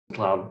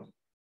Cloud.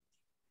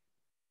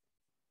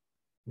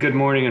 Good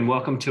morning and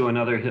welcome to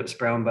another HIPS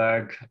Brown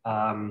Bag.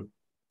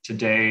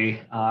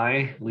 Today,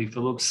 I, Lee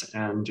Phillips,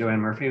 and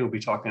Joanne Murphy will be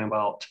talking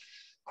about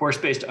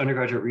course-based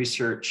undergraduate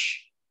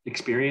research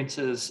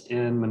experiences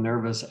in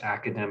Minerva's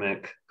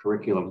academic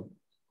curriculum,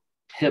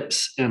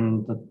 HIPS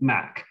in the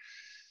MAC.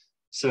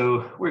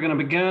 So we're going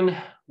to begin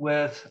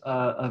with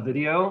a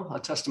video, a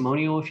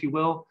testimonial, if you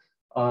will,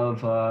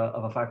 of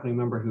a faculty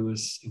member who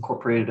has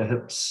incorporated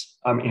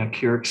a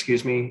CURE,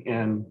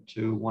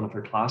 into one of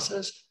her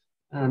classes.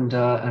 And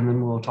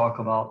then we'll talk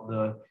about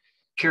the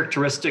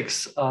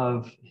characteristics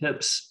of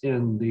HIPS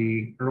in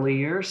the early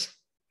years,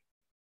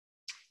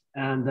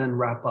 and then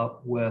wrap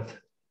up with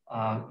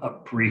a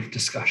brief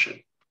discussion.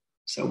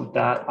 So with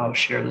that, I'll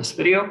share this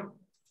video.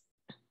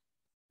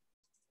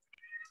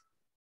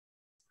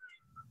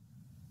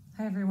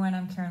 Hi everyone,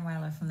 I'm Karen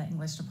Weiler from the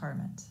English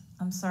department.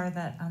 I'm sorry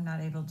that I'm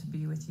not able to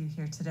be with you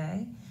here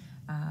today.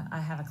 I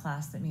have a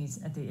class that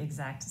meets at the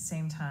exact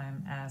same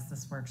time as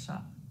this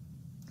workshop.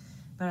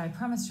 But I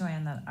promised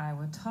Joanne that I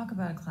would talk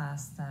about a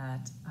class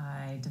that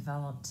I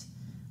developed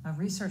a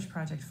research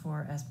project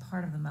for as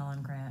part of the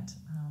Mellon Grant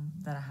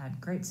that I had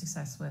great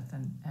success with,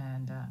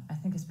 and I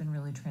think has been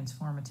really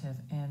transformative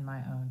in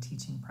my own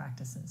teaching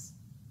practices.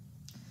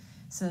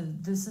 So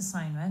this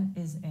assignment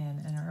is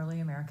in an early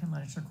American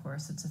literature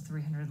course. It's a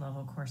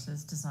 300-level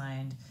courses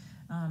designed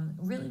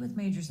really with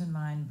majors in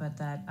mind, but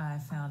that I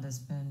found has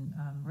been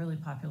really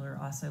popular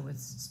also with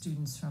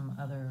students from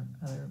other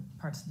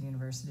parts of the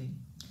university.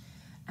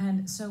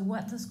 And so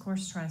what this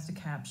course tries to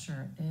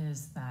capture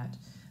is that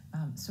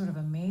sort of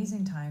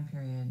amazing time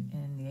period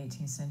in the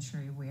 18th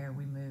century where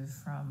we move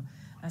from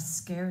a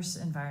scarce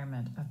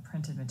environment of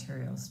printed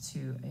materials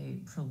to a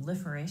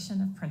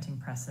proliferation of printing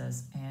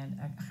presses and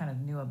a kind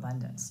of new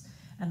abundance.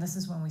 And this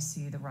is when we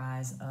see the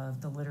rise of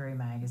the literary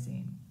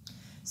magazine.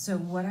 So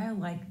what I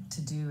like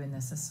to do in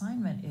this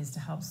assignment is to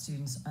help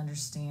students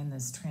understand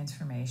this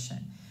transformation.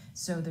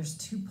 So there's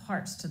two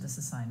parts to this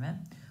assignment.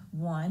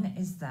 One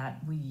is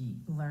that we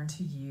learn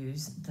to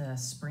use the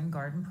Spring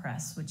Garden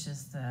Press, which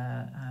is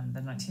the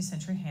 19th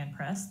century hand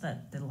press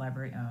that the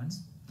library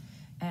owns.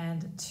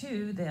 And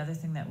two, the other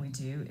thing that we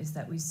do is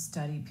that we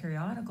study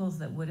periodicals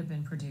that would have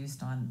been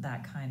produced on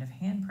that kind of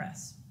hand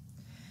press.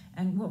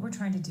 And what we're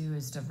trying to do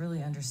is to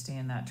really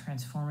understand that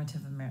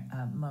transformative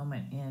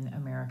moment in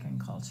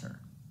American culture.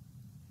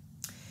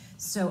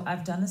 So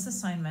I've done this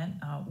assignment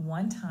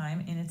one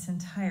time in its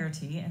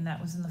entirety, and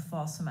that was in the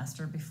fall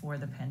semester before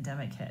the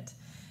pandemic hit.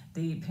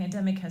 The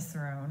pandemic has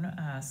thrown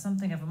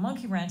something of a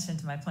monkey wrench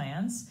into my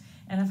plans,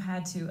 and I've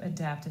had to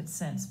adapt it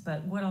since.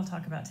 But what I'll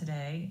talk about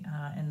today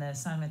and the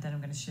assignment that I'm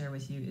going to share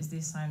with you is the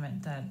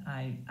assignment that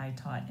I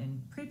taught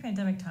in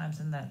pre-pandemic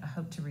times and that I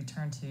hope to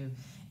return to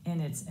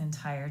in its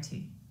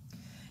entirety.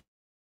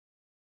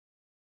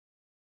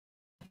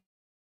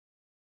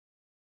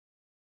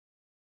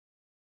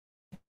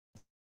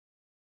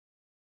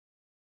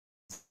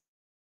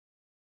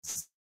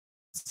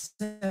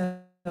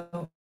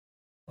 So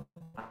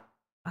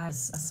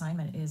this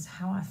assignment is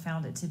how I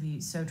found it to be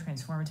so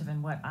transformative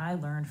and what I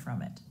learned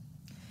from it.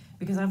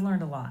 Because I've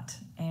learned a lot,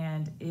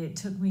 and it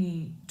took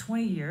me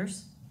 20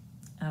 years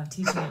of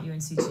teaching at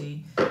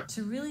UNCG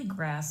to really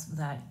grasp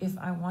that if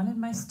I wanted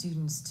my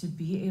students to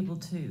be able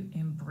to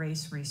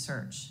embrace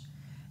research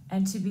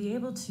and to be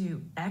able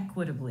to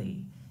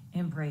equitably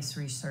embrace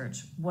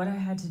research, what I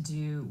had to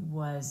do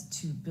was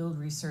to build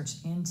research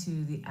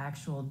into the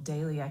actual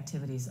daily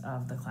activities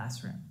of the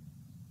classroom.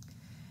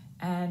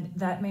 And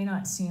that may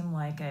not seem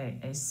like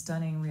a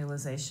stunning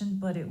realization,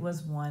 but it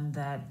was one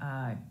that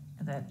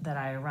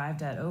I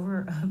arrived at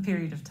over a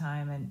period of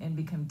time and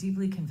become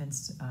deeply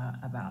convinced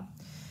about.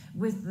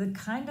 With the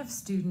kind of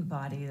student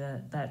body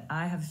that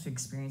I have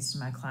experienced in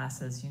my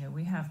classes,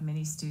 we have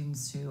many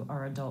students who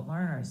are adult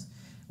learners.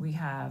 We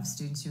have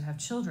students who have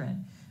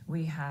children.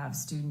 We have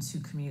students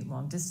who commute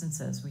long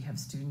distances. We have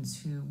students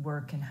who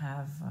work and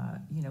have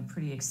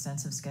pretty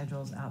extensive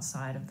schedules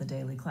outside of the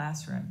daily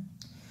classroom.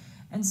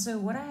 And so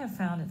what I have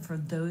found for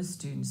those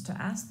students, to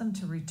ask them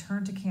to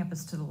return to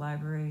campus to the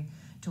library,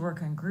 to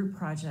work on group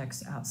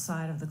projects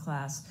outside of the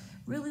class,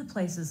 really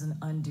places an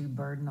undue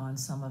burden on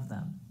some of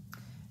them.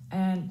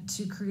 And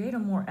to create a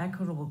more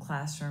equitable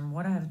classroom,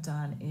 what I have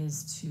done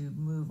is to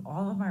move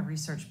all of my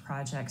research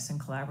projects and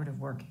collaborative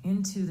work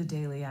into the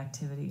daily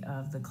activity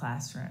of the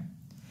classroom.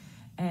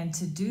 And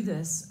to do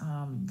this,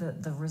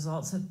 the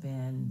results have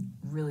been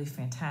really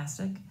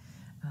fantastic.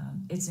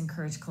 It's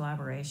encouraged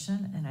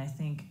collaboration, and I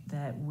think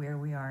that where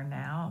we are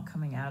now,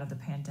 coming out of the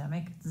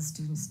pandemic, the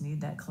students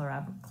need that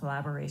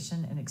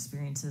collaboration and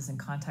experiences and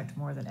contact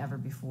more than ever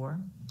before.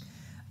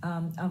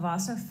 I've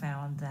also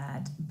found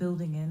that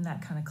building in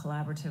that kind of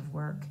collaborative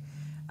work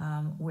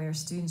where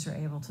students are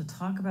able to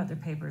talk about their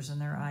papers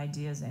and their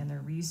ideas and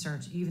their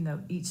research, even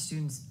though each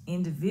student's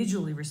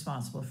individually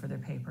responsible for their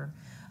paper,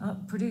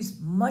 produce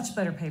much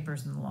better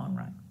papers in the long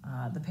run.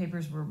 The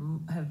papers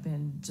have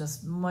been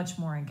just much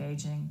more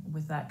engaging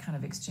with that kind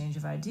of exchange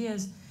of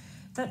ideas,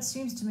 that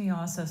seems to me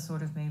also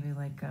sort of maybe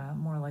like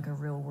more like a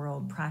real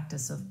world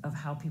practice of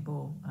how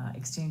people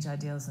exchange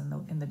ideas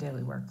in the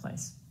daily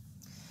workplace.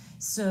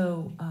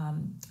 So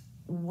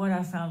what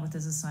I found with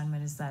this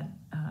assignment is that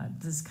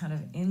this kind of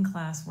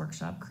in-class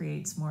workshop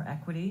creates more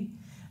equity.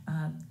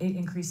 It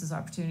increases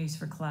opportunities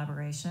for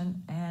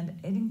collaboration, and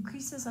it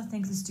increases, I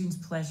think, the students'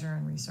 pleasure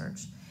in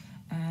research.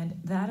 And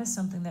that is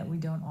something that we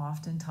don't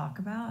often talk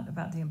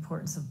about the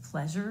importance of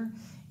pleasure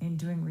in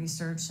doing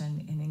research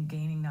and in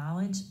gaining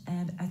knowledge.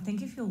 And I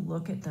think if you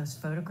look at those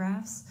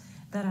photographs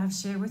that I've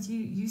shared with you,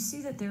 you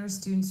see that there are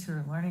students who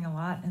are learning a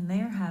lot, and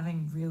they are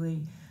having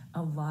really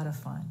a lot of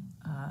fun.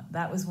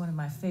 That was one of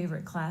my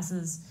favorite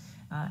classes,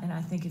 and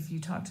I think if you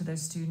talk to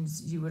those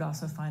students, you would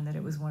also find that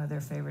it was one of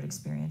their favorite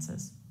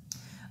experiences.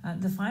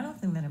 The final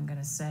thing that I'm going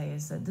to say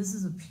is that this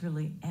is a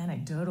purely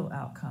anecdotal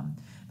outcome,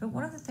 but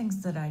one of the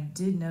things that I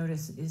did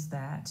notice is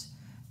that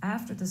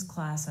after this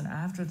class and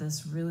after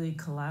this really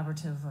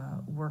collaborative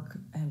work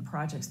and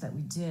projects that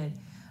we did,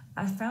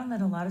 I found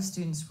that a lot of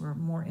students were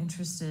more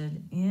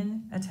interested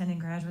in attending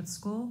graduate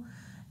school.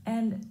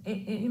 And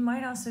it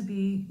might also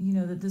be,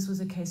 that this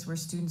was a case where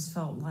students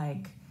felt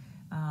like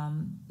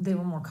they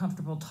were more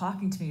comfortable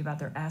talking to me about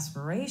their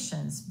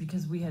aspirations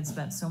because we had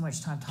spent so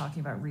much time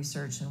talking about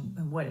research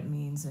and what it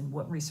means and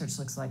what research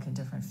looks like in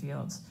different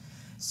fields.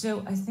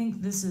 So I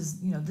think this is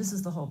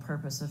the whole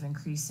purpose of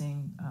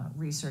increasing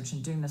research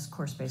and doing this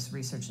course-based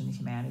research in the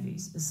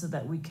humanities, is so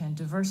that we can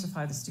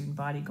diversify the student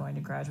body going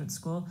to graduate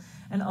school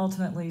and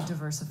ultimately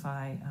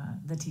diversify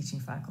the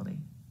teaching faculty.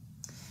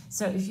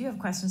 So if you have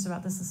questions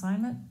about this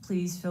assignment,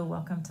 please feel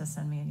welcome to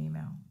send me an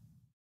email.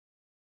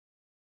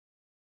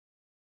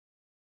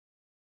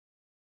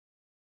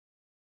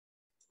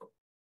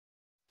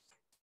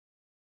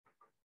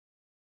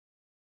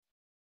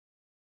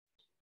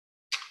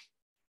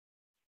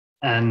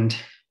 And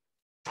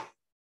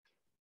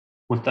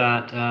with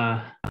that,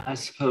 I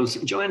suppose,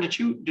 Joanne, did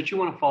you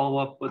want to follow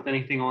up with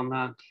anything on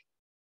that?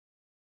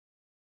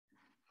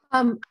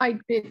 I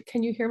did.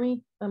 Can you hear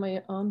me? Am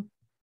I on?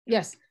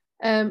 Yes.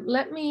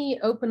 Let me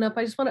open up.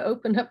 I just want to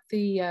open up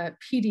the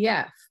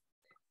PDF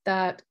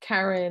that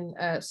Karen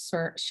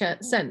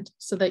sent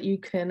so that you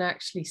can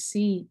actually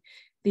see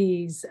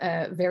these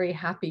very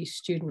happy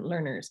student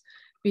learners,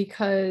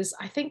 because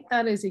I think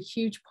that is a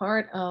huge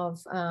part of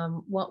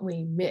what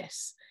we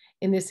miss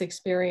in this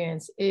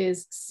experience,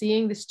 is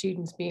seeing the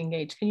students be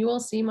engaged. Can you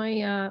all see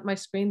my my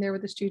screen there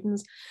with the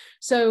students?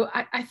 So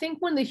I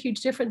think one of the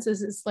huge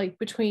differences is like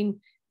between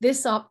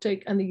this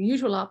optic and the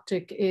usual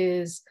optic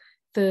is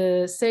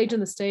the sage on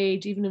the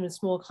stage. Even in a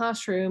small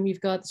classroom,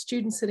 you've got the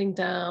students sitting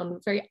down,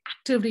 very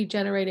actively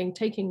generating,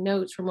 taking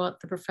notes from what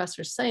the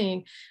professor's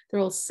saying. They're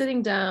all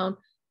sitting down.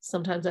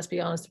 Sometimes, let's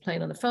be honest, they're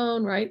playing on the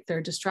phone, right?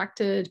 They're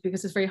distracted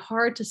because it's very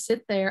hard to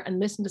sit there and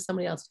listen to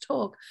somebody else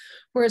talk.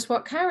 Whereas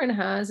what Karen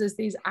has is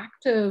these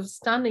active,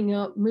 standing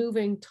up,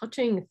 moving,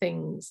 touching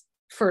things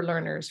for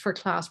learners, for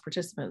class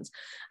participants.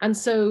 And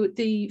so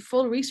the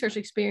full research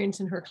experience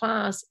in her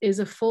class is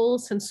a full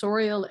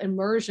sensorial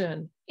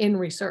immersion in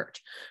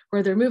research,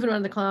 where they're moving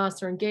around the class,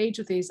 they're engaged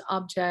with these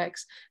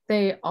objects,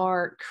 they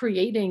are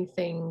creating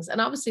things. And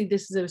obviously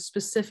this is a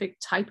specific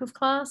type of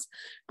class,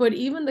 but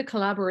even the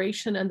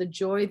collaboration and the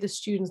joy the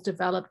students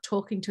develop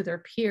talking to their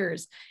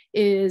peers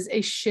is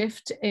a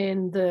shift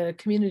in the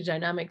community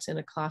dynamics in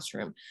a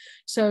classroom.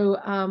 So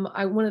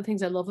one of the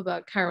things I love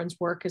about Karen's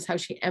work is how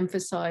she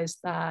emphasized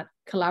that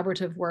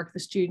collaborative work, the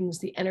students,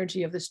 the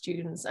energy of the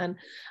students. And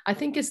I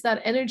think it's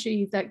that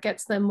energy that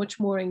gets them much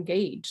more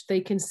engaged.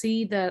 They can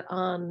see that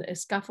on a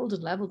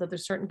scaffolded level that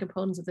there's certain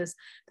components of this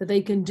that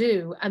they can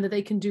do, and that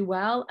they can do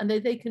well, and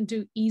that they can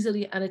do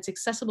easily, and it's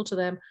accessible to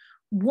them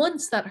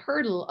once that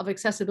hurdle of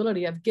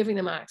accessibility, of giving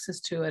them access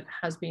to it,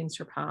 has been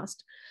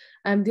surpassed.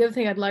 The other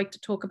thing I'd like to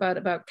talk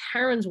about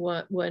Karen's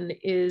one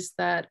is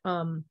that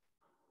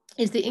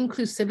is the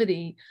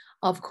inclusivity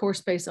of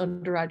course-based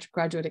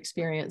undergraduate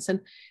experience. And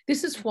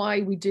this is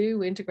why we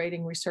do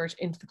integrating research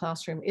into the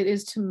classroom. It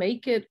is to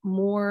make it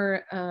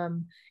more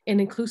an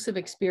inclusive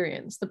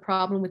experience. The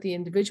problem with the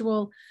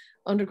individual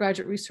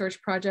undergraduate research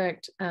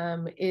project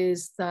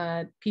is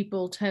that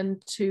people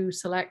tend to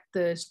select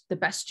the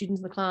best students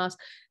in the class.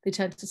 They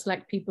tend to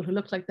select people who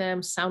look like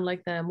them, sound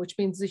like them, which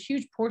means there's a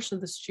huge portion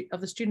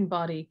of the student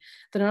body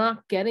that are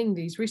not getting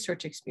these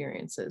research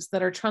experiences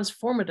that are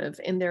transformative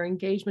in their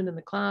engagement in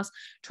the class,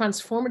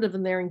 transformative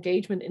in their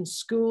engagement in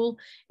school,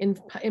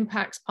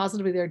 impacts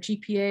positively their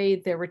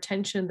GPA, their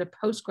retention, their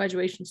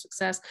post-graduation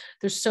success,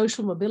 their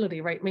social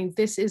mobility, right? I mean,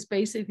 this is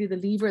basically the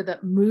lever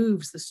that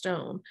moves the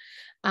stone.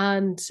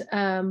 And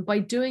by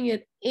doing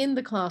it in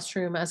the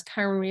classroom, as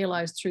Karen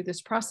realized through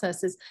this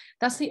process, is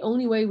that's the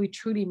only way we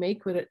truly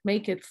make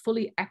it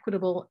fully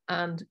equitable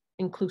and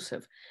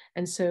inclusive.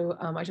 And so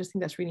I just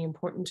think that's really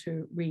important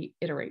to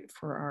reiterate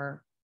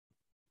for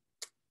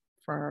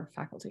our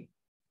faculty.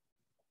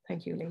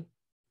 Thank you, Lee.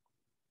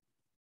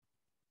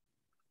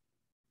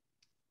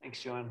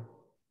 Thanks, Joanne.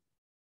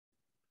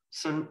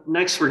 So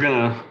next we're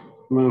gonna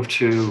move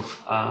to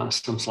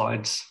some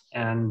slides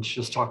and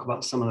just talk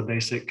about some of the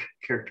basic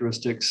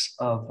characteristics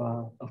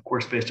of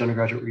course-based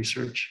undergraduate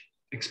research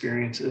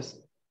experiences.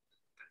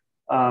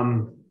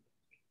 So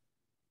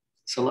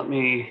let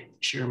me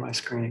share my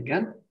screen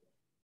again.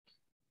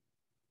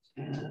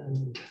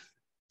 And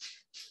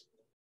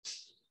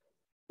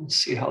let's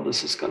see how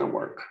this is going to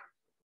work.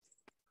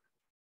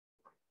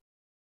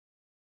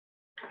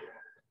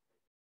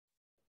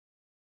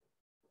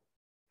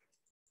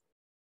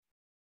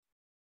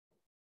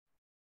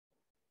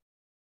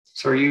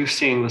 So are you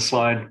seeing the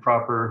slide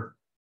proper?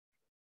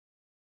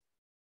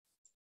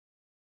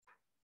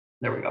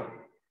 There we go.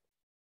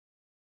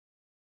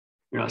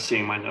 You're not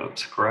seeing my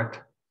notes,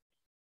 correct?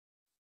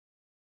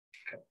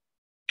 Okay.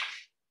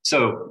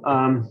 So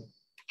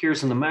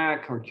Cures in the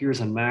Mac or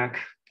Cures in Mac,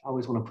 I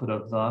always want to put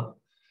a the,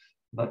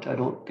 but I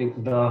don't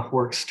think the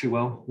works too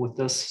well with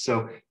this.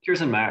 So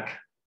Cures in Mac.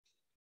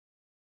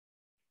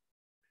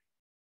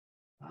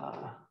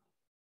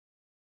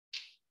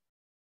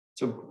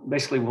 So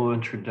basically we'll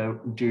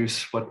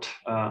introduce what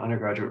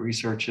undergraduate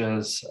research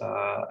is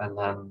and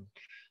then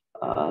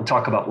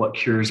talk about what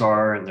cures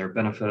are and their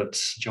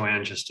benefits.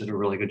 Joanne just did a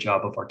really good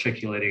job of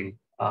articulating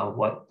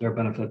what their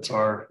benefits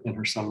are in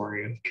her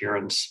summary of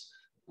Karen's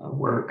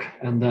work.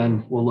 And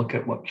then we'll look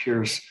at what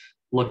cures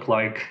look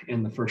like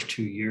in the first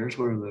 2 years.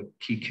 What are the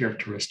key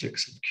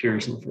characteristics of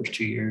cures in the first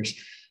 2 years?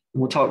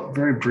 And we'll talk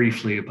very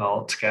briefly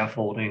about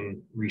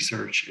scaffolding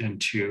research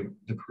into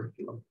the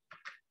curriculum.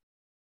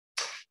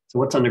 So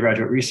what's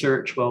undergraduate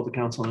research? Well, the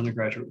Council on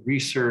Undergraduate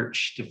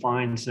Research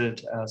defines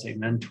it as a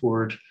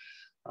mentored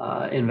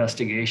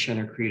investigation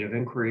or creative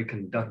inquiry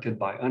conducted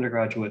by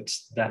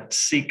undergraduates that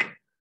seeks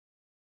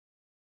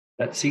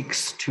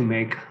to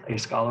make a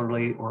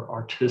scholarly or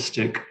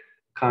artistic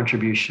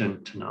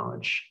contribution to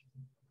knowledge.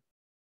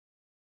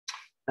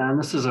 And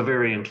this is a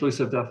very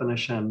inclusive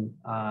definition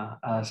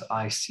as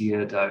I see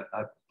it. I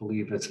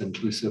believe it's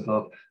inclusive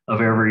of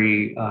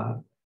every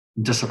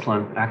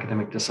discipline,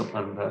 academic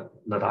discipline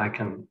that I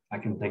can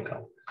think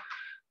of.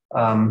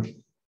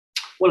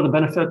 What are the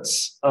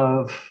benefits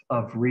of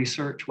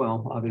research?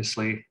 Well,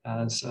 obviously,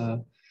 as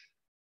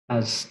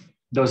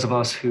those of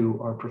us who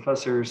are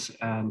professors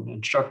and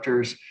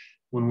instructors,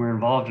 when we're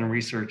involved in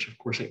research, of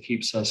course, it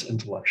keeps us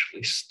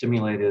intellectually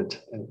stimulated.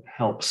 It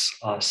helps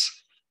us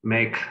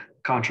make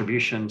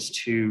contributions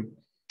to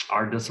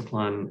our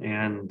discipline,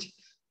 and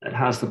it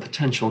has the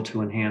potential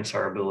to enhance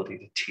our ability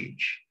to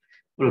teach.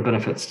 What are the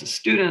benefits to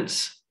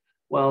students?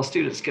 Well,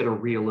 students get a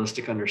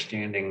realistic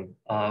understanding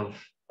of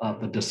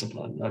the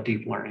discipline,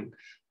 deep learning.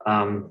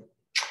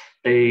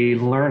 They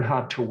learn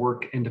how to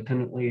work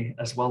independently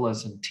as well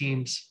as in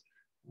teams.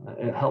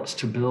 It helps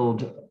to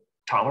build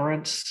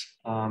tolerance,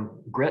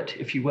 grit,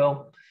 if you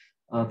will,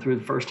 through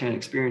the firsthand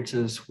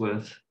experiences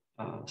with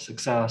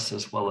success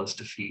as well as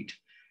defeat.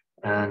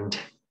 And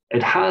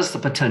it has the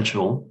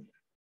potential,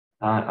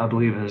 I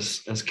believe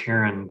as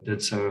Karen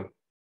did so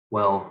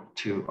well,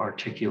 to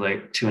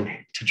articulate, to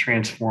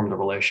transform the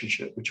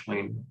relationship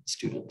between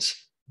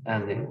students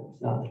and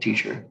the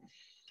teacher.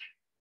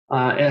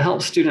 It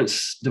helps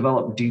students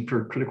develop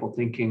deeper critical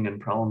thinking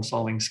and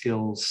problem-solving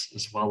skills,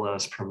 as well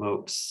as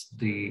promotes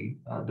the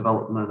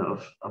development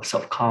of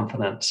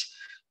self-confidence,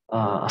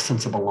 a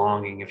sense of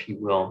belonging, if you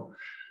will.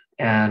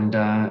 And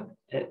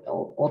it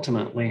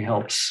ultimately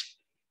helps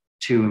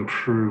to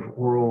improve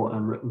oral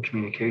and written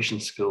communication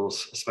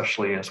skills,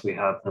 especially as we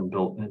have them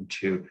built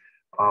into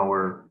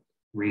our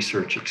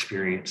research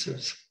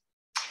experiences.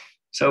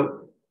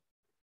 So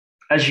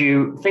as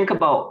you think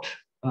about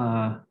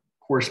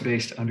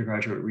course-based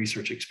undergraduate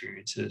research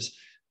experiences,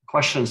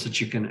 questions that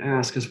you can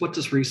ask is, what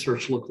does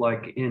research look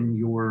like in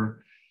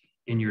your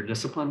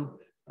discipline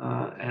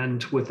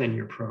and within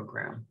your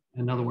program?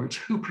 In other words,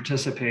 who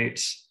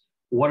participates?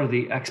 What are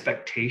the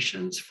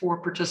expectations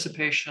for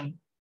participation?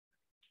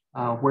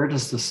 Where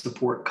does the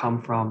support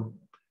come from?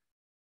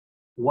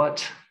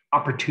 What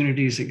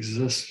opportunities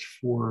exist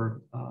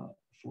for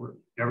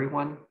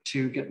everyone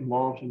to get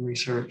involved in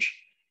research?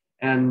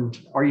 And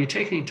are you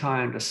taking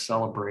time to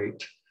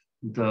celebrate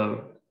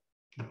the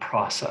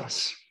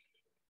process?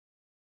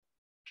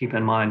 Keep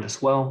in mind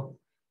as well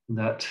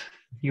that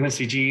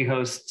UNCG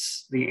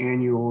hosts the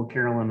annual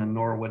Carolyn and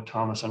Norwood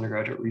Thomas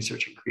Undergraduate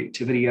Research and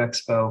Creativity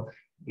Expo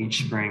each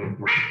spring.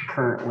 We're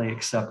currently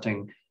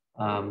accepting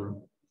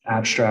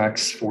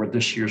abstracts for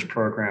this year's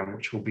program,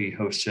 which will be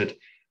hosted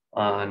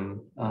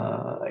on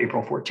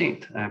April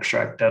 14th.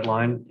 Abstract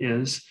deadline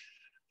is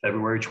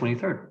February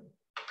 23rd.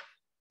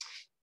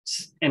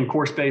 And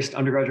course-based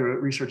undergraduate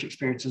research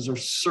experiences are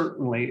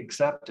certainly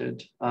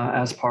accepted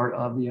as part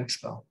of the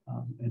Expo.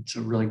 It's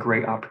a really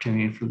great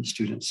opportunity for the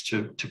students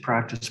to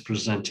practice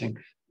presenting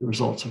the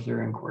results of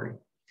their inquiry.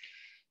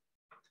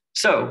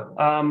 So,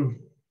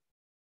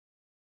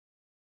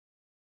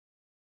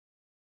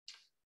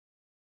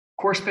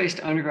 course-based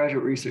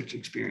undergraduate research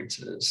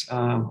experiences,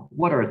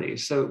 what are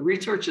these? So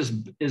research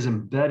is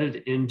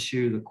embedded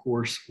into the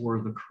course or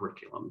the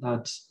curriculum.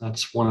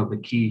 That's one of the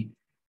key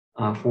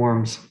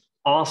forms.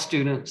 All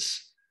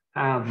students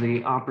have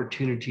the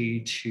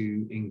opportunity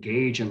to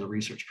engage in the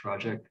research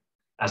project,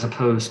 as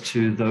opposed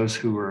to those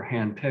who are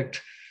handpicked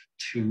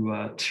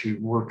to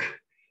work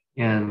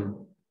in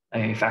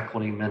a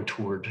faculty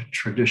mentored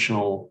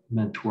traditional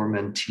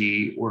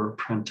mentor-mentee or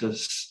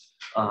apprentice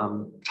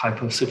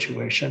type of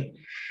situation.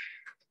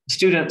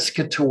 Students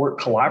get to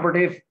work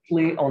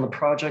collaboratively on the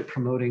project,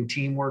 promoting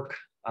teamwork.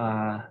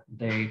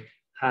 They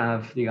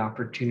have the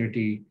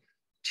opportunity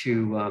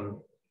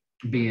to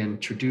be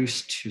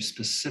introduced to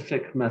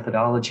specific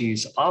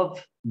methodologies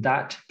of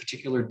that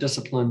particular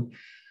discipline,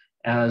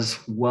 as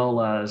well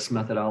as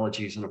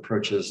methodologies and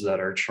approaches that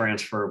are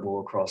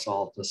transferable across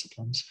all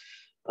disciplines.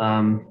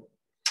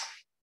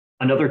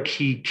 Another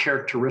key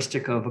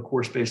characteristic of a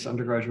course-based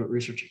undergraduate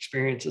research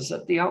experience is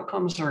that the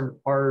outcomes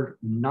are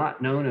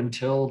not known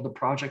until the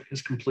project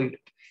is completed.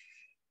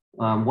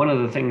 One of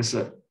the things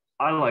that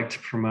I like to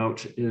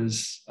promote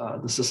is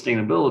the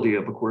sustainability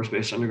of a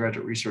course-based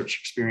undergraduate research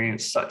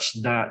experience,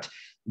 such that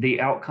the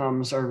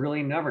outcomes are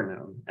really never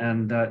known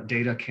and that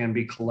data can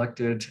be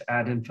collected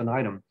ad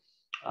infinitum.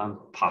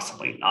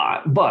 Possibly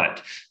not,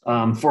 but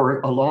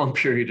for a long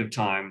period of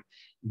time,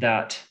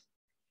 that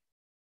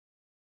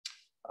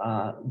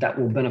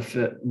will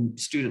benefit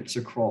students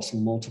across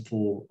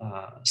multiple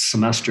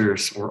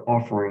semesters or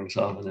offerings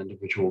of an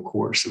individual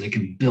course, and they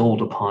can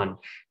build upon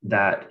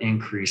that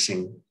increased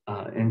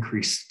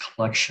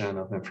collection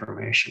of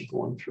information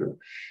going through.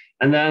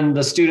 And then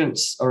the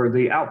students, or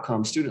the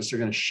outcomes, students are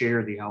going to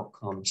share the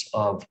outcomes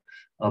of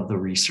the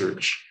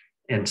research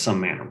in some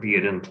manner, be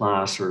it in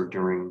class or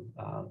during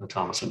the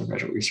Thomas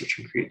Undergraduate Research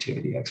and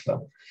Creativity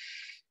Expo.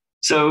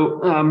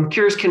 So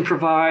cures can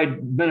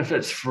provide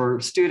benefits for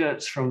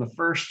students from the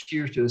first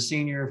year to the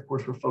senior. Of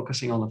course, we're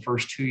focusing on the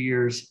first 2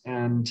 years,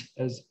 and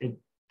as it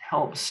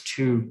helps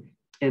to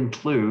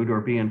include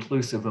or be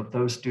inclusive of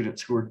those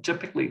students who are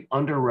typically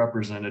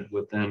underrepresented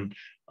within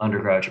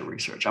undergraduate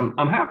research. I'm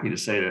happy to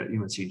say that at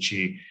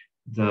UNCG,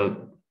 the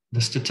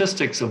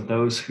statistics of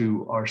those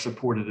who are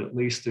supported at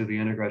least through the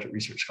Undergraduate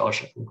Research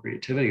Scholarship and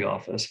Creativity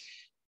Office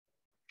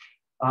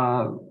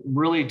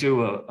really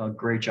do a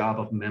great job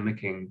of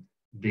mimicking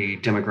the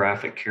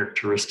demographic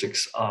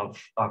characteristics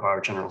of our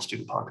general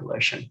student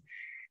population.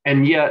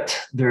 And yet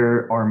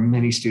there are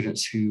many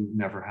students who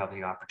never have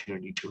the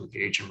opportunity to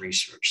engage in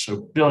research.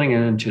 So building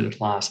it into the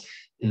class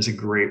is a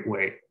great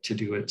way to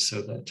do it,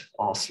 so that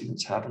all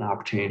students have an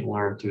opportunity to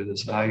learn through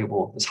this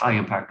high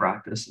impact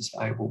practice, this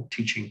valuable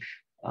teaching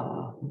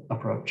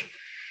approach.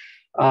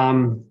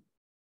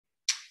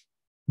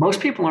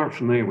 Most people aren't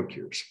familiar with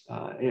cures.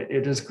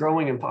 It is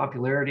growing in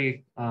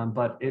popularity,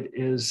 but it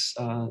is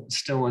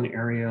still an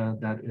area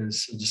that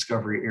is a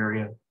discovery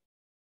area.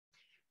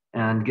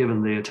 And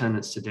given the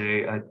attendance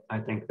today, I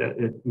think that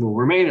it will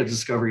remain a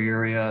discovery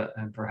area,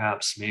 and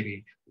perhaps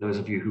maybe those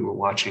of you who are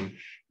watching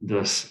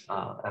this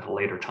at a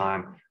later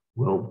time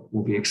will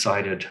be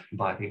excited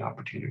by the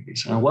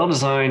opportunities. And a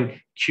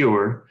well-designed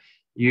cure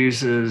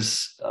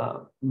uses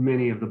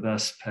many of the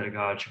best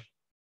pedagogical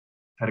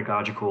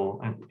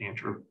and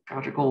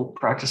andragogical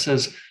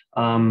practices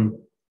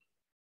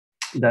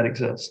that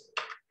exist.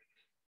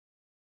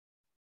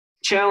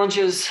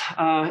 Challenges,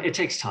 it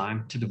takes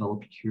time to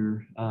develop a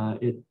cure.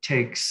 It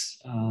takes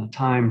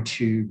time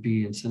to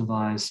be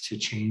incentivized to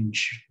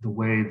change the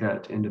way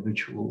that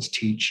individuals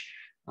teach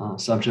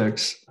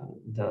subjects.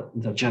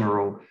 The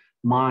general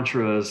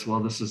mantra is, well,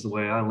 this is the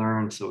way I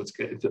learn, so it's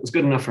good. If it was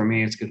good enough for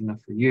me, it's good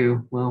enough for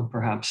you. Well,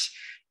 perhaps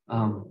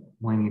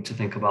we need to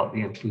think about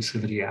the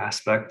inclusivity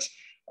aspects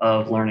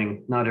of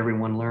learning. Not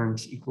everyone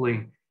learns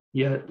equally,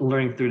 yet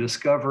learning through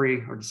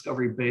discovery or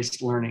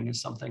discovery-based learning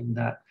is something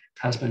that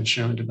has been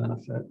shown to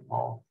benefit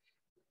all.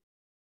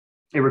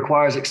 It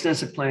requires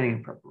extensive planning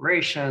and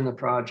preparation. The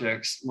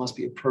projects must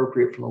be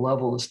appropriate for the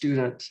level of the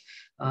student,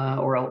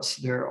 or else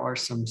there are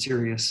some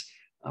serious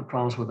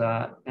problems with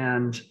that.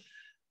 And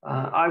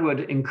I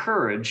would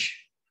encourage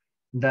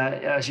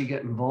that as you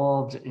get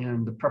involved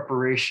in the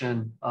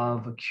preparation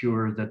of a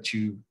cure, that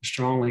you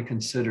strongly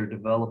consider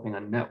developing a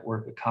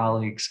network of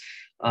colleagues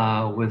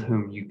with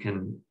whom you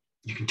can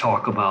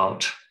talk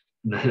about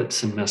the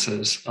hits and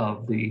misses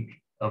of the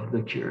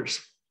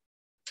cures.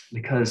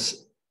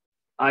 Because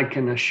I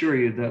can assure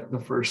you that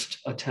the first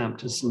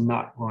attempt is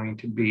not going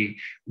to be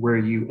where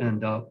you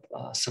end up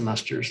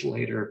semesters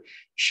later,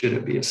 should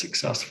it be a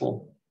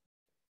successful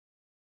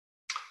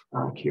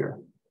cure.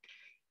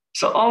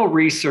 So all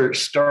research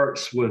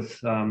starts with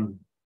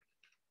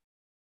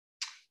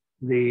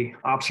the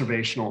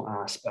observational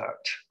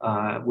aspect,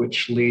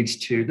 which leads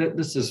to that.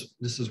 This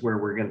is where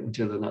we're getting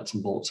into the nuts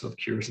and bolts of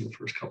cures in the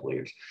first couple of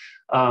years.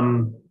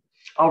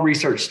 All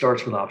research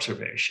starts with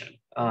observation,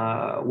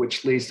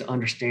 which leads to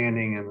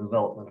understanding and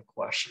development of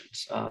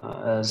questions.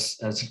 As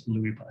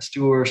Louis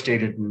Pasteur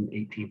stated in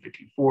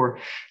 1854,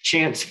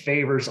 chance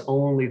favors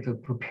only the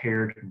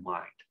prepared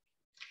mind.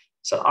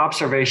 So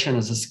observation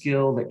is a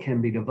skill that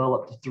can be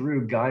developed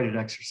through guided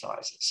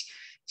exercises.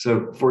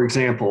 So for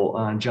example,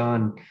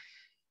 John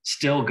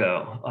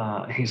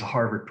Stilgo, he's a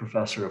Harvard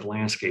professor of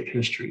landscape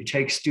history,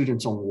 takes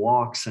students on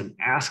walks and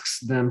asks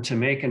them to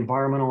make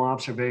environmental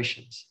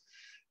observations.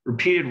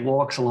 Repeated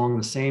walks along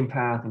the same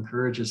path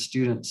encourages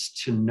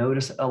students to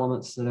notice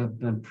elements that have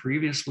been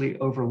previously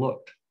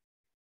overlooked.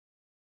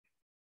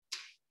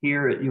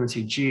 Here at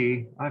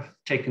UNCG, I've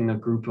taken a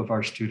group of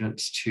our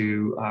students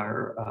to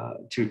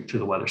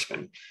the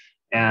Weatherspoon,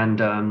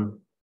 and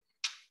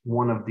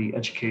one of the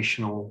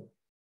educational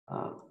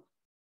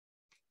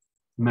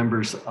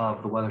members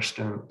of the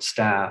Weatherspoon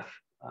staff,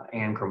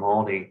 Anne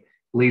Grimaldi,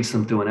 leads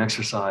them through an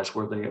exercise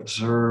where they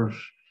observe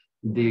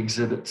the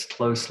exhibits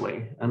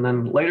closely. And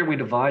then later we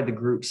divide the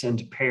groups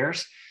into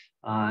pairs,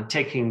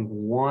 taking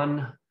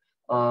one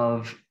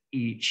of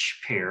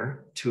each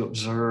pair to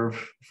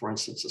observe, for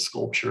instance, a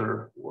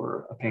sculpture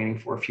or a painting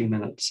for a few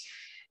minutes.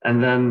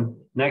 And then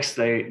next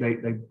they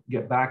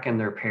get back in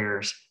their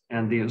pairs,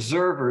 and the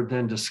observer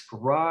then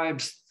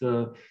describes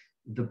the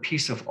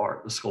piece of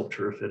art, the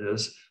sculpture if it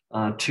is,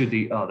 to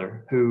the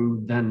other,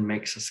 who then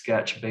makes a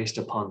sketch based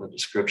upon the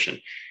description.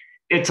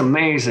 It's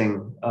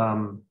amazing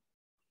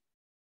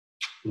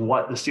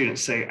what the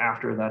students say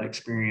after that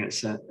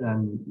experience,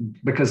 and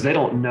because they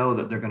don't know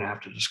that they're going to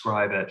have to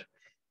describe it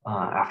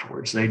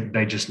afterwards.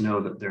 They just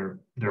know that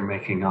they're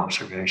making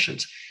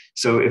observations.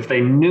 So if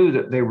they knew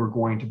that they were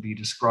going to be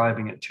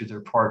describing it to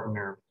their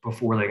partner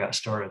before they got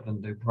started,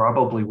 then they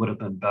probably would have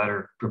been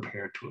better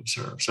prepared to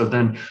observe. So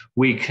then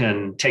we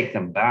can take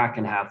them back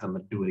and have them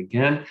do it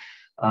again,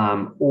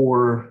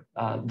 or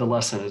the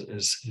lesson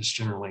is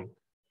generally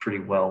pretty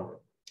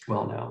well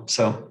known.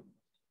 So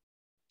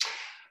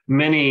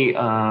many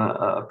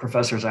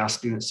professors ask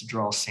students to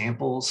draw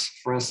samples,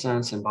 for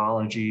instance, in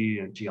biology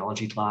and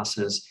geology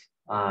classes,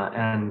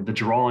 and the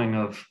drawing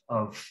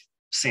of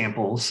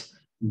samples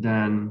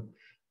then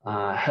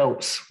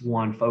helps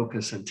one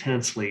focus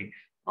intensely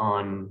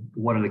on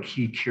what are the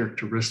key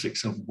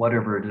characteristics of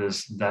whatever it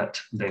is that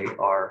they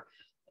are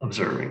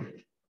observing.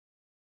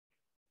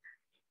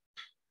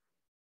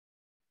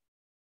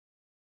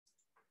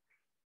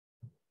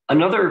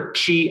 Another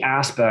key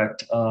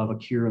aspect of a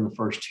cure in the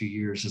first 2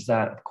 years is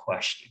that of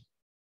questioning.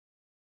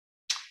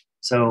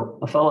 So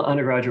a fellow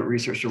undergraduate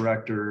research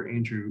director,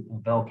 Andrew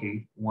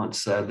Belke, once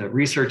said that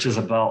research is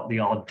about the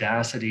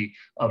audacity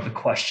of the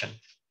question.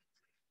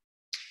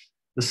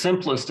 The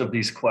simplest of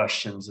these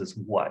questions is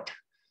what?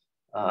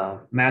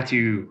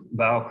 Matthew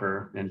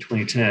Bowker in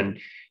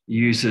 2010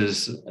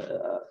 uses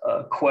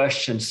a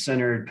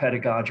question-centered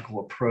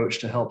pedagogical approach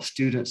to help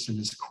students in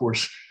his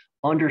course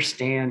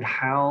understand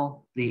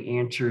how the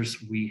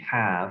answers we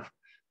have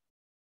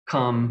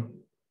come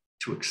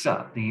to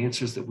accept. The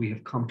answers that we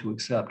have come to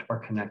accept are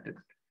connected,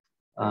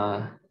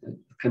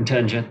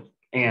 contingent,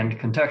 and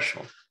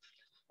contextual,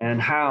 and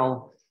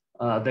how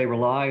they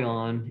rely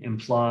on,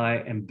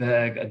 imply, and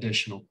beg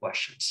additional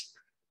questions.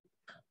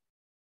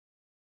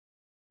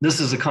 This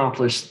is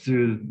accomplished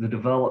through the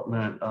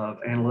development of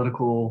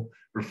analytical,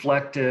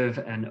 reflective,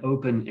 and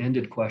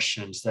open-ended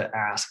questions that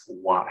ask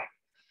why,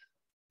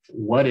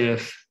 what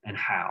if, and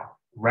how,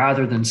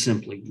 rather than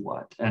simply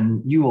what.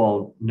 And you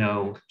all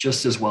know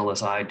just as well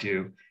as I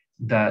do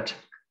that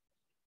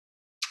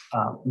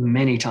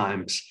many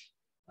times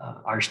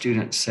our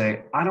students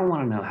say, I don't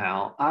want to know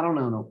how, I don't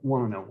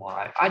want to know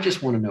why, I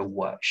just want to know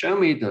what. Show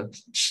me the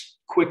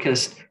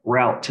quickest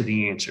route to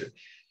the answer.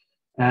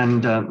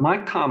 And my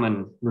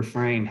common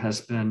refrain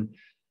has been,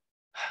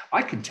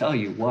 I could tell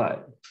you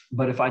what,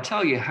 but if I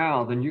tell you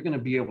how, then you're going to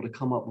be able to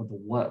come up with a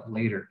what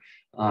later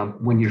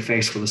when you're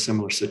faced with a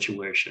similar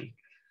situation.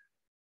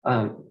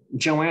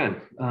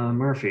 Joanne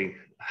Murphy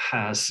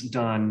has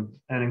done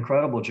an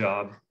incredible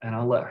job, and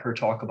I'll let her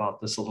talk about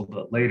this a little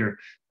bit later,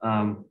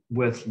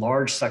 with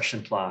large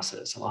section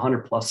classes,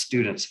 100+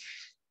 students,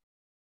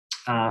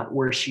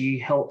 where she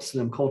helps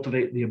them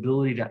cultivate the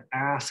ability to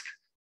ask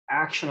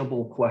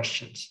actionable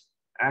questions.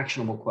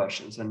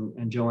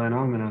 And Joanne,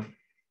 I'm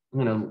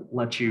going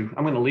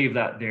to leave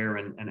that there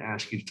and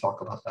ask you to talk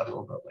about that a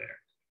little bit later.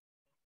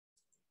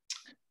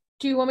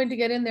 Do you want me to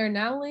get in there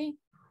now, Lee?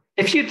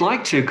 If you'd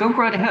like to, go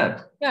right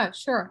ahead. Yeah,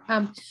 sure.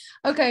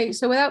 Okay,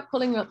 so without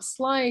pulling up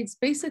slides,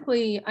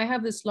 basically I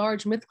have this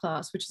large myth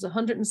class, which is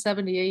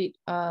 178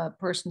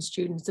 person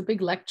student. It's a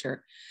big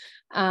lecture.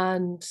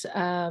 And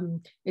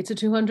it's a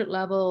 200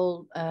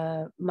 level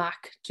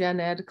Mac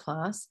Gen Ed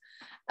class.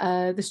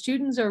 The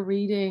students are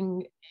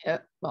reading,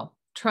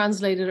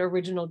 translated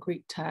original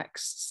Greek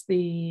texts,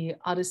 the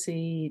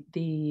Odyssey,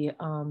 the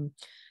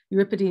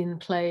Euripidean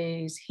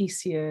plays,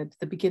 Hesiod,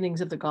 the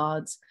beginnings of the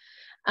gods.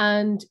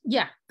 And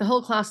yeah, the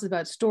whole class is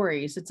about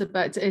stories. It's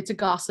a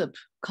gossip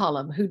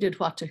column, who did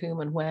what to whom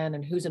and when,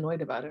 and who's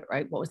annoyed about it,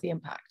 right? What was the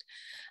impact?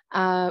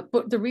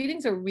 But the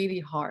readings are really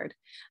hard.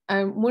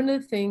 One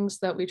of the things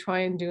that we try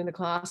and do in the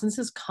class, and this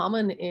is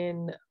common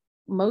in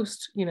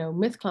most,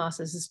 myth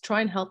classes, is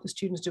try and help the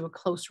students do a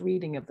close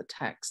reading of the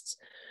texts.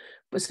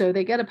 So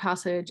they get a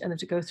passage and then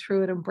to go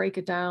through it and break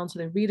it down. So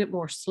they read it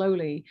more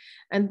slowly.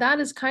 And that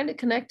is kind of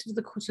connected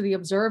to the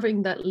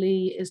observing that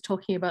Lee is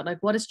talking about, like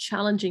what is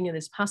challenging in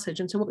this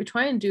passage. And so what we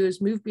try and do is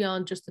move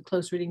beyond just the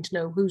close reading to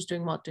know who's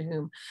doing what to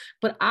whom,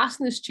 but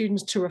asking the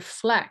students to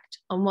reflect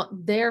on what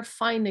they're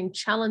finding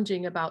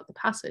challenging about the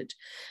passage.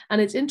 And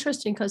it's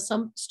interesting because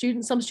some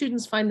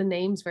students find the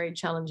names very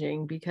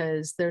challenging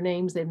because they're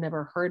names they've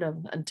never heard of,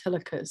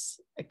 Antilochus,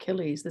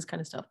 Achilles, this kind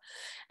of stuff.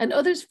 And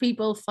others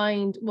people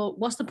find, well,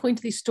 what's the point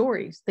of these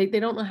stories? They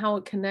don't know how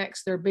it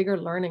connects their bigger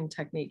learning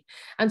technique.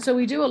 And so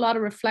we do a lot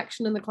of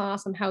reflection in the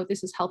class on how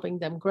this is helping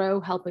them grow,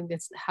 helping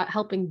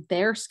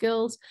their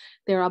skills,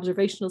 their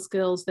observational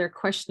skills, their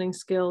questioning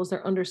skills,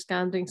 their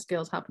understanding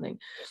skills happening.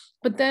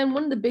 But then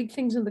one of the big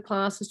things in the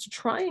class is to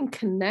try and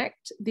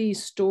connect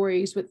these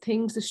stories with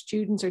things the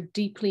students are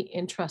deeply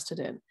interested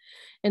in.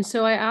 And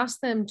so I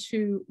asked them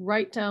to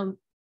write down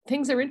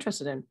things they're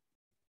interested in.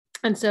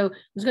 And so I'm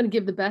just going to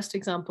give the best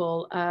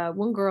example.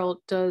 One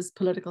girl does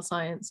political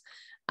science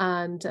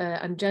and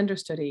gender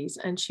studies,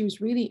 and she was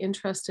really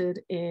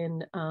interested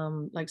in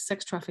like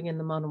sex trafficking in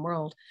the modern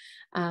world.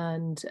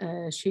 And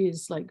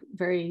she's like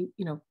very,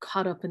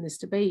 caught up in this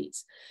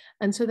debates.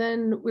 And so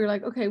then we're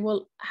like, okay,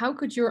 well, how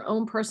could your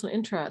own personal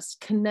interests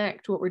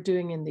connect what we're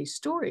doing in these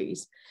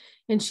stories?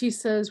 And she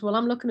says, well,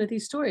 I'm looking at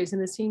these stories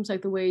and it seems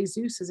like the way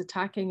Zeus is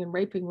attacking and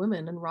raping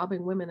women and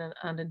robbing women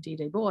and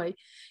indeed a boy,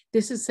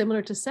 this is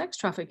similar to sex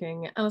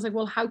trafficking. And I was like,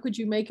 well, how could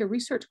you make a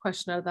research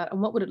question out of that? And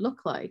what would it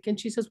look like? And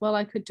she says, well,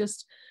 I could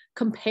just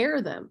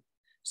compare them.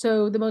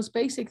 So the most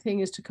basic thing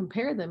is to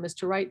compare them, is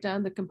to write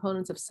down the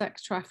components of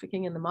sex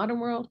trafficking in the modern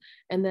world.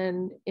 And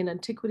then in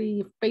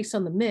antiquity, based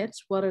on the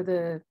myths, what are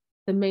the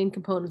main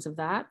components of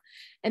that,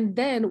 and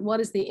then what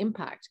is the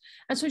impact?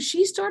 And so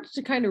she started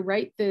to kind of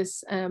write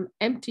this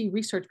empty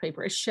research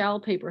paper, a shell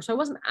paper. So I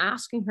wasn't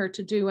asking her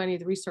to do any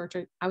of the research.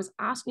 I was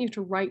asking her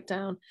to write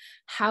down,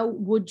 how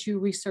would you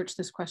research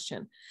this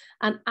question?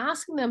 And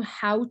asking them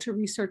how to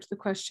research the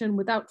question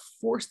without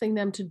forcing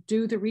them to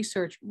do the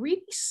research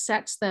really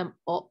sets them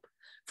up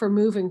for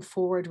moving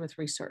forward with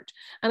research.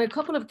 And a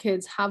couple of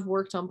kids have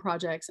worked on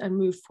projects and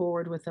moved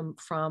forward with them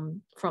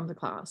from the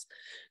class.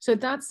 So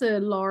that's a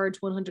large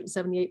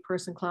 178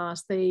 person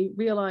class. They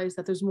realize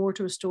that there's more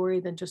to a story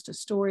than just a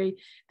story.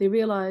 They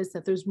realize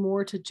that there's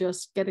more to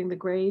just getting the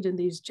grade in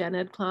these gen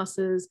ed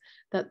classes,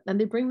 and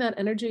they bring that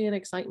energy and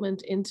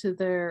excitement into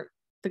the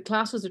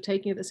classes they're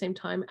taking at the same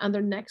time and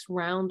their next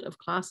round of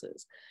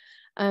classes.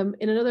 In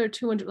another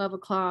 200 level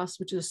class,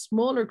 which is a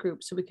smaller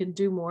group, so we can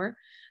do more,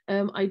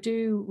 I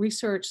do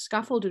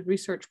scaffolded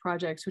research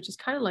projects, which is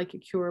kind of like a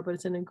cure, but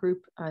it's in a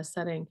group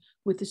setting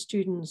with the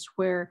students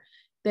where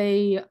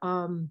they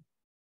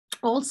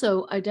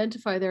also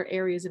identify their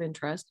areas of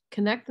interest,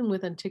 connect them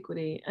with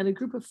antiquity, and a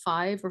group of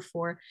 5 or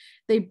 4,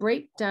 they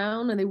break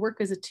down and they work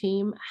as a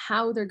team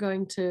how they're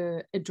going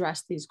to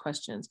address these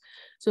questions.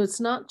 So it's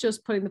not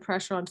just putting the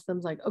pressure onto them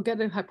like, oh, get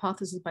a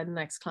hypothesis by the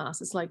next class.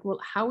 It's like, well,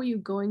 how are you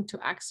going to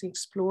actually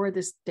explore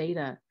this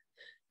data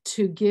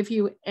to give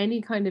you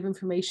any kind of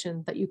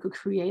information that you could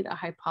create a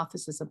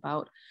hypothesis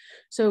about?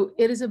 So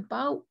it is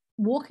about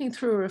walking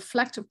through a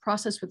reflective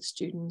process with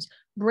students,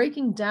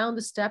 breaking down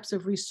the steps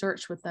of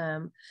research with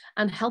them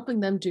and helping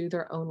them do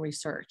their own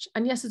research.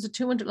 And yes, it's a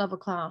 200 level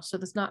class, so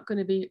there's not going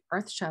to be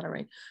earth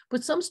shattering,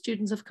 but some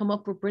students have come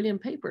up with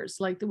brilliant papers.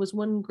 Like there was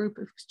one group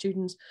of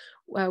students,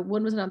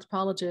 one was an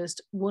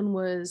anthropologist, one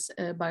was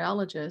a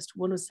biologist,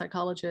 one was a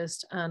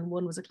psychologist, and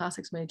one was a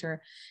classics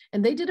major.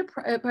 And they did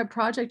a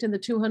project in the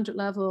 200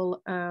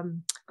 level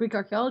Greek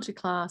archaeology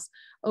class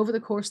over the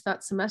course of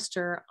that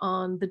semester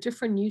on the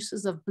different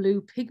uses of blue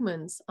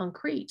pigments on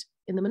Crete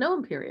in the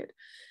Minoan period.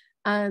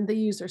 And they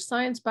use their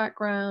science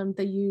background,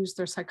 they use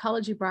their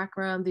psychology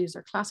background, they use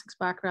their classics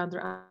background,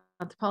 their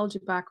anthropology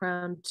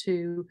background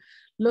to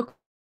look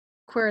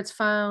where it's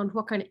found,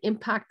 what kind of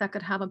impact that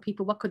could have on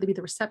people, what could be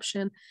the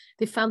reception.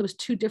 They found there was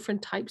 2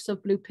 different types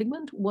of blue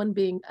pigment, one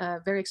being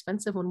very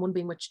expensive and one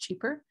being much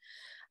cheaper.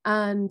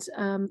 And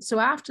so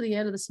after the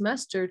end of the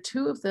semester,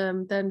 2 of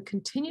them then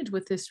continued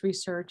with this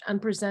research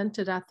and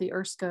presented at the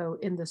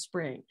URSCO in the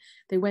spring.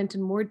 They went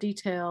in more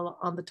detail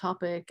on the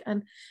topic,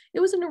 and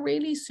it was in a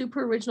really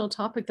super original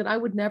topic that I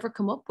would never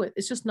come up with.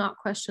 It's just not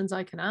questions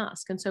I can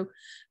ask. And so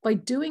by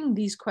doing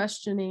these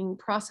questioning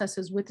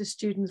processes with the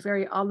students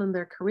very early in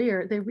their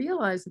career, they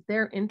realize that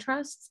their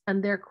interests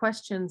and their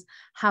questions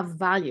have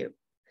value.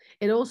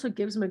 It also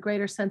gives them a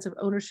greater sense of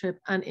ownership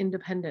and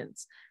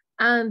independence.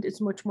 And it's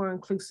much more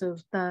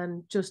inclusive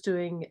than just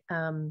doing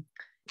an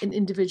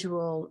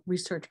individual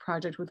research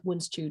project with one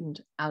student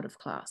out of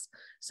class.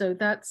 So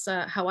that's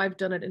how I've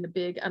done it in a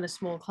big and a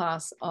small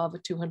class of a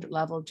 200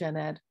 level gen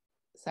ed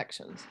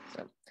sections.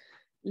 So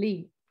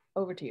Lee,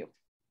 over to you.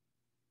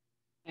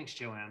 Thanks,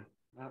 Joanne.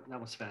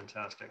 That was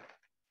fantastic.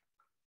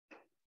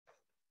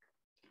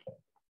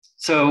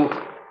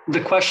 So the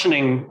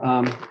questioning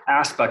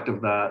aspect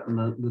of that and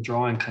the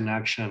drawing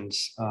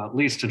connections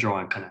leads to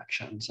drawing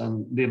connections,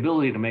 and the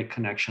ability to make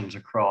connections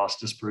across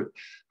disparate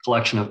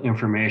collection of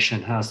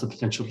information has the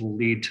potential to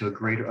lead to a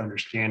greater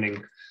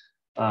understanding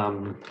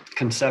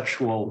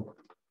conceptual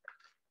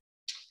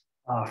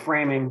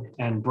framing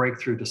and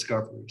breakthrough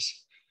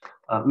discoveries.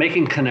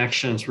 Making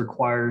connections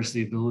requires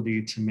the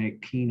ability to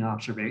make keen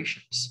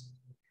observations.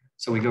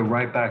 So we go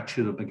right back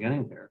to the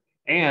beginning there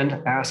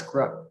and ask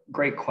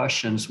great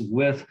questions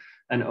with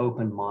an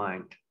open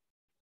mind.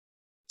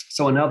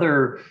 So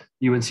another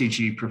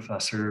UNCG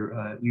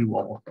professor, you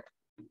all,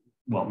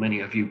 well, many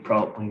of you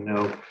probably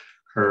know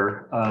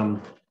her,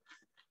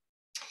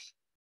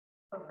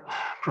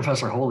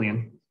 Professor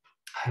Holian,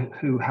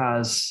 who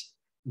has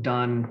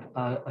done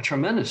a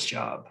tremendous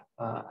job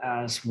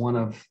as one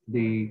of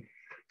the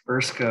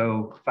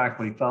URSCO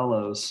faculty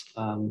fellows.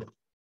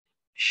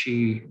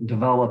 She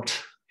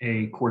developed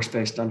a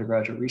course-based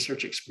undergraduate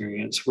research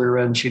experience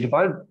wherein she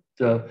divided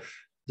the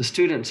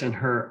students in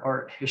her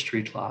art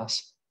history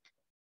class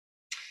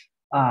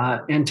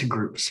into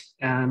groups,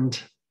 and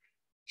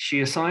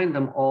she assigned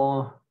them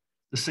all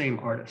the same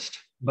artist,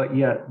 but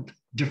yet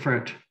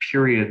different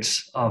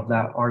periods of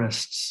that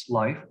artist's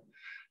life.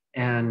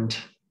 And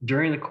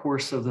during the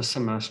course of the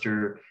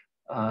semester,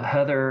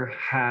 Heather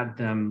had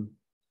them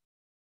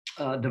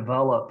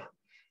develop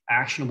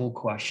actionable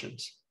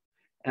questions.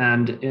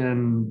 And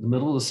in the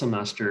middle of the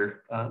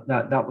semester,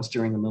 that was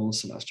during the middle of the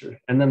semester.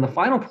 And then the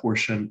final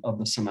portion of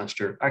the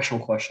semester, actual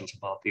questions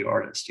about the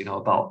artist,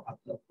 about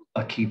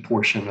a key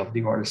portion of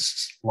the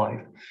artist's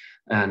life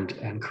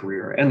and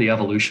career and the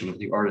evolution of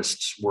the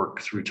artist's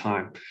work through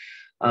time.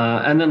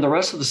 And then the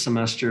rest of the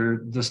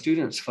semester, the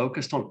students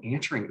focused on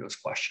answering those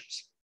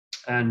questions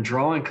and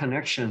drawing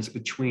connections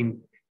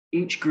between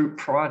each group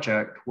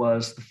project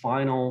was the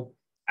final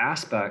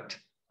aspect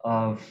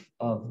of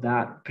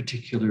that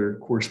particular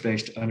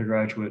course-based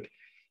undergraduate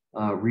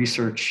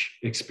research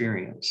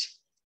experience.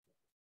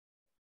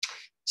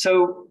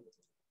 So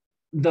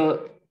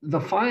the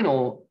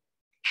final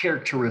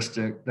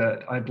characteristic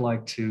that I'd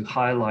like to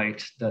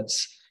highlight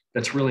that's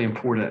really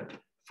important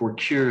for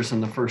cures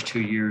in the first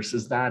 2 years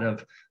is that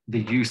of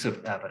the use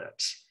of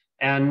evidence.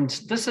 And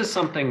this is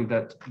something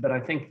that I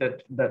think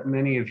that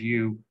many of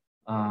you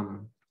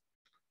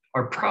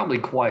are probably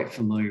quite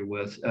familiar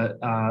with.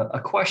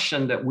 A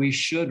question that we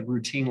should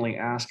routinely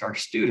ask our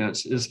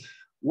students is,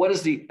 what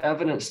is the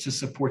evidence to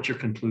support your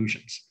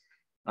conclusions?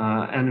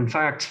 And in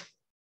fact,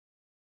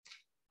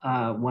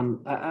 when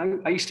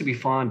I used to be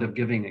fond of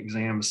giving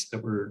exams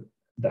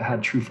that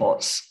had true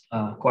false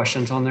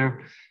questions on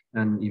there,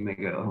 and you may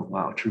go, oh,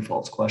 wow, true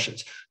false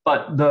questions.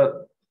 But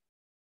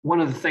one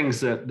of the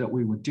things that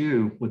we would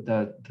do with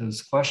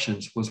those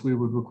questions was we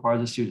would require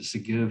the students to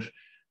give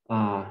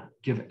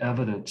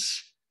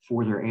evidence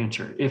for their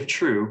answer. If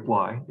true,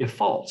 why? If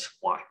false,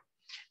 why?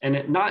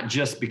 And not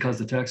just because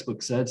the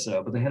textbook said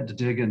so, but they had to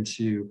dig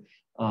into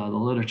the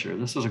literature.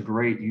 This was a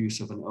great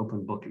use of an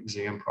open book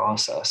exam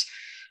process.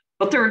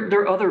 But there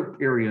are other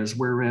areas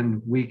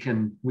wherein we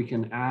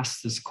can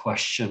ask this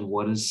question: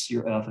 what is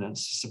your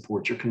evidence to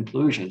support your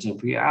conclusions? And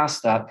if we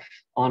ask that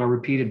on a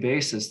repeated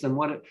basis, then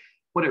what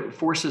it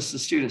forces the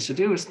students to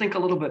do is think a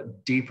little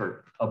bit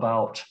deeper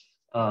about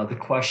the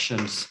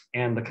questions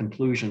and the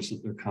conclusions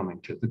that they're coming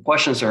to, the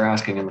questions they're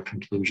asking and the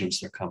conclusions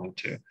they're coming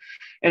to.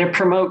 And it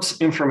promotes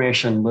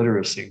information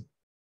literacy.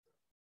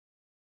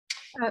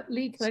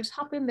 Lee, can I just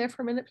hop in there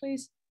for a minute,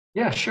 please?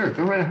 Yeah, sure.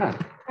 Go right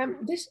ahead.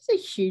 This is a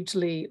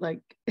hugely,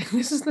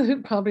 this is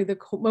probably the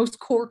most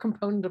core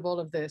component of all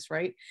of this,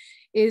 right?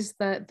 Is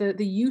that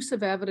the use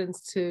of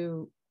evidence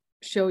to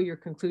show your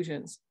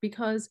conclusions,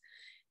 because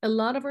a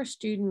lot of our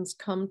students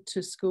come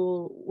to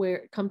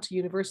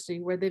university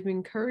where they've been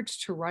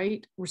encouraged to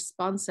write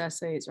response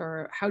essays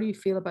or how do you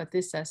feel about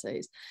this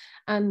essays.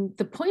 And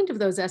the point of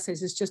those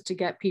essays is just to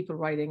get people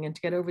writing and to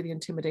get over the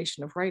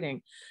intimidation of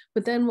writing.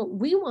 But then what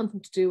we want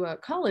them to do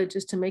at college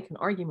is to make an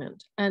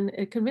argument, and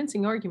a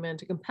convincing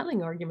argument, a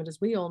compelling argument,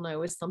 as we all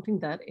know, is something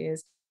that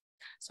is,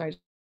 sorry, I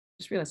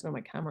just realized I don't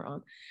have my camera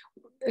on.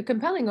 A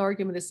compelling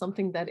argument is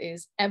something that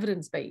is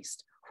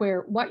evidence-based,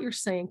 where what you're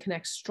saying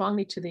connects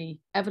strongly to the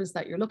evidence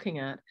that you're looking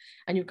at.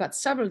 And you've got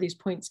several of these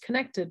points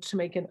connected to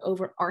make an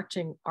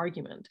overarching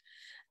argument.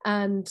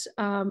 And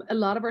a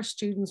lot of our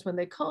students, when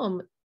they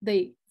come,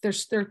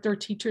 their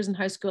teachers in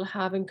high school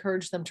have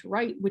encouraged them to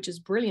write, which is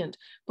brilliant,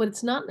 but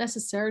it's not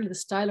necessarily the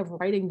style of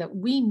writing that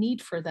we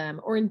need for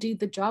them, or indeed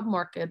the job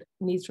market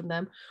needs from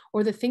them,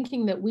 or the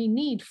thinking that we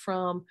need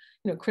from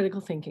critical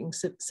thinking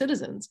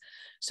citizens.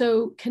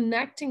 So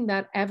connecting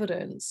that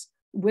evidence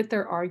with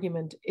their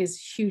argument is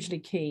hugely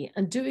key,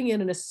 and doing it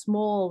in a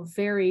small,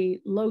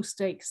 very low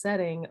stakes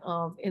setting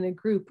of in a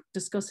group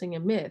discussing a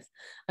myth,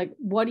 like,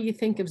 what do you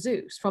think of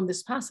Zeus from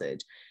this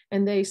passage?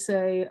 And they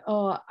say,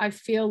 oh, I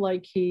feel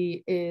like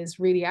he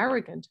is really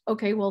arrogant.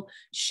 Okay, well,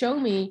 show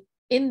me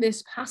in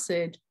this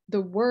passage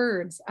the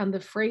words and the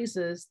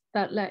phrases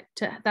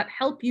that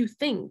help you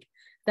think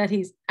that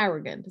he's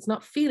arrogant. It's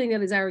not feeling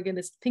that he's arrogant,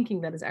 it's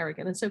thinking that he's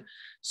arrogant. And so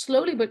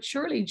slowly but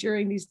surely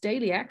during these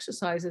daily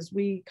exercises,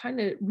 we kind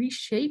of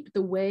reshape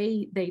the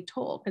way they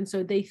talk. And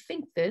so they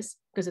think this,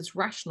 because it's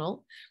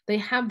rational. They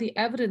have the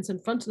evidence in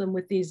front of them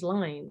with these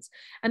lines.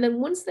 And then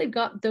once they've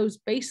got those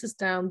bases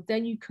down,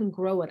 then you can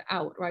grow it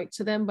out, right?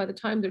 So then by the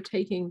time they're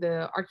taking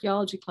the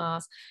archaeology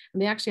class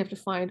and they actually have to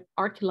find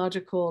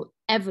archaeological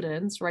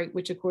evidence, right,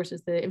 which of course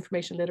is the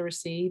information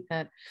literacy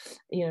that,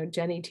 you know,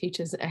 Jenny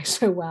teaches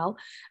so well,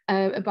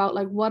 about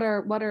like what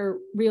are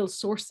real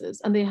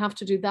sources, and they have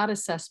to do that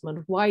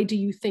assessment. Why do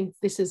you think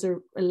this is a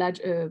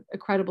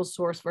credible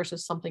source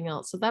versus something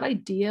else? So that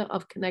idea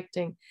of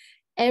connecting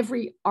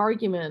every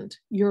argument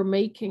you're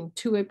making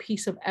to a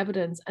piece of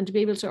evidence and to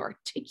be able to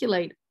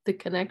articulate the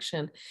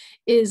connection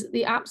is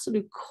the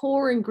absolute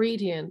core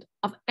ingredient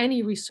of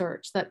any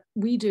research that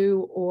we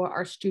do or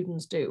our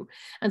students do.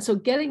 And so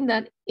getting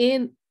that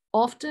in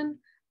often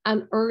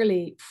and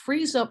early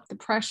frees up the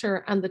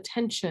pressure and the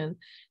tension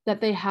that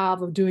they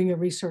have of doing a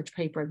research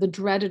paper, the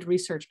dreaded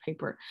research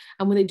paper.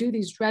 And when they do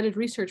these dreaded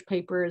research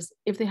papers,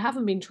 if they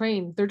haven't been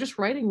trained, they're just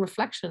writing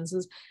reflections,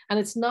 and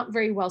it's not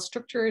very well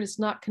structured. It's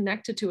not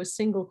connected to a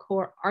single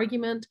core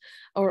argument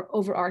or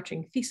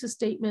overarching thesis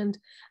statement.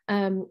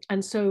 And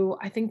so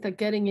I think that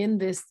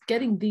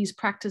getting these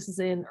practices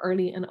in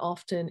early and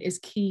often is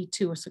key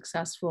to a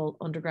successful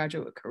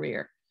undergraduate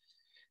career.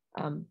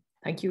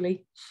 Thank you,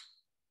 Lee.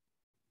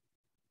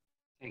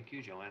 Thank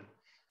you, Joanne.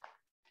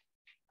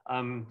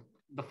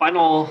 The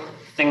final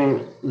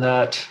thing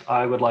that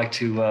I would like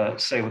to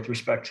say with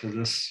respect to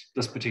this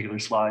particular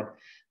slide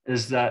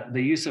is that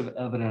the use of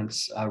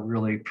evidence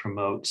really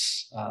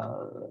promotes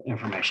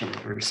information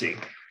literacy.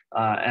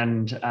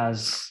 And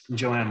as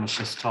Joanne was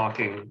just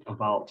talking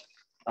about,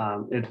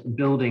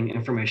 building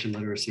information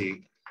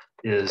literacy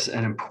is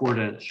an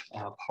important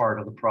part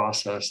of the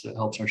process that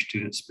helps our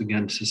students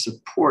begin to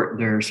support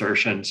their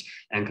assertions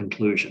and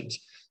conclusions.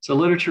 So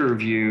literature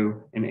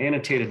review and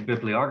annotated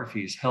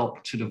bibliographies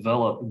help to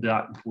develop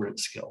that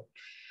important skill.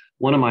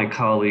 One of my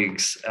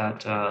colleagues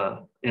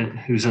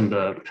who's in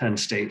the Penn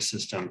State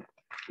system,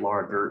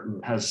 Laura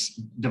Gerton, has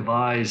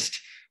devised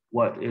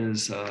what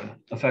is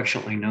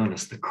affectionately known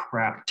as the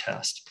CRAP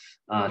test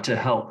to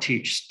help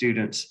teach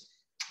students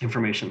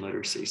information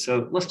literacy.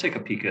 So let's take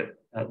a peek at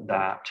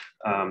that.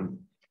 I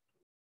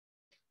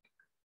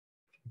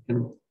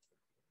can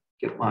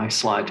get my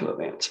slide to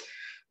advance.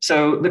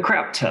 So the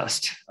CRAP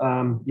test,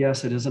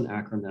 yes, it is an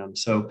acronym.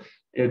 So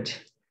it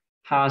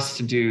has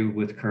to do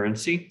with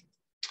currency.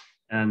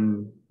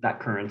 And that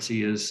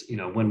currency is, you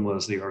know, when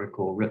was the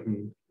article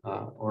written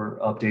or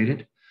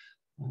updated?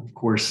 Of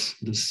course,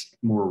 this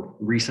more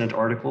recent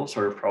articles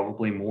are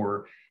probably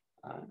more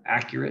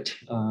accurate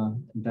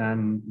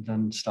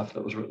than stuff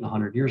that was written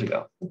 100 years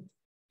ago.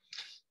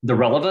 The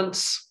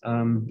relevance,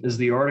 is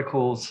the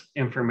article's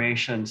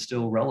information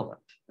still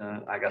relevant?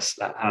 I guess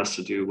that has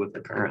to do with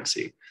the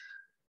currency.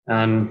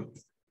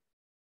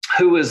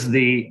 Who is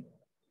the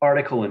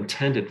article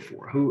intended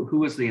for?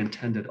 Who is the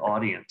intended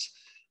audience?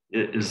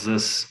 Is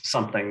this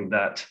something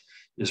that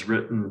is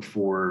written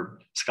for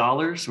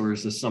scholars, or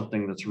is this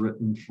something that's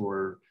written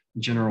for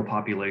general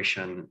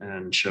population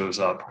and shows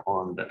up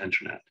on the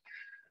internet?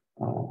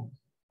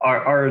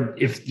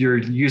 If you're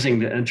using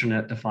the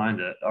internet to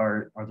find it,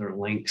 are there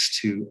links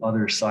to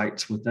other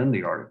sites within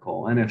the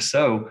article? And if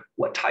so,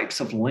 what types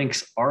of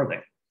links are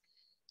they?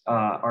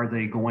 Are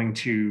they going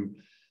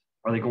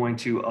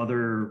to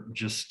other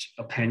just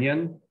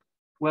opinion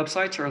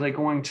websites, or are they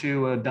going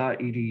to a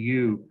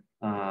 .edu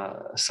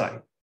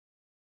site?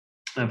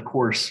 And of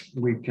course,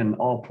 we can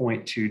all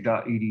point to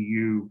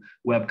 .edu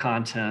web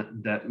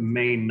content that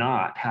may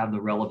not have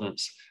the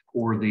relevance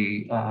or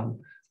the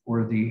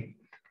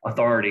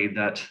authority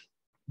that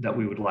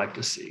we would like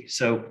to see.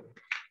 So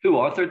who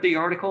authored the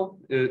article?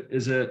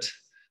 Is it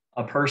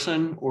a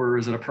person, or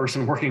is it a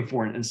person working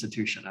for an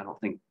institution? I don't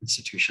think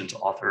institutions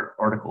author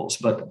articles,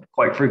 but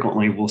quite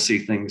frequently we'll see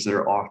things that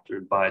are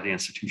authored by the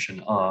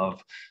institution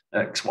of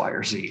X, Y,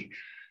 or Z.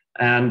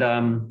 And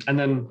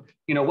then,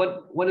 you know,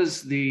 what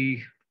is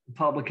the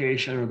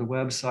publication or the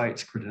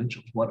website's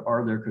credentials? What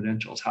are their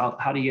credentials?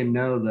 How do you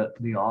know that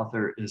the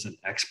author is an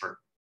expert?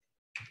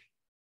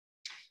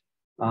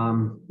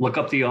 Look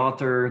up the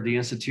author, the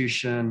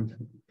institution.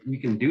 You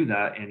can do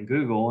that in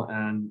Google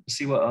and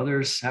see what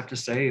others have to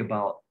say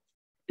about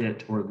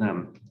it or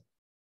them.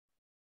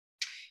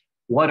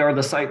 What are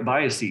the site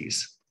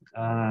biases?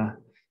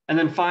 And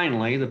then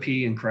finally, the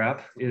P in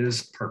CRAP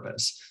is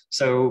purpose.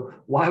 So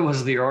why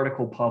was the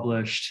article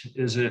published?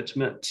 Is it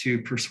meant to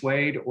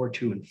persuade or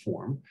to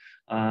inform?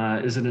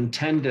 Is it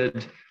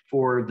intended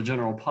for the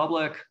general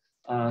public,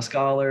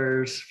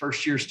 scholars,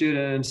 first-year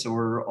students,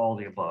 or all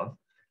the above?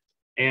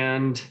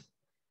 And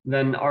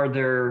then are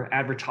there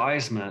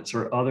advertisements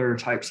or other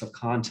types of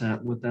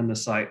content within the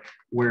site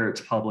where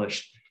it's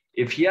published?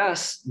 If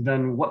yes,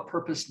 then what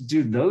purpose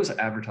do those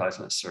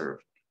advertisements serve?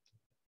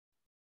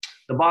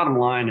 The bottom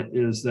line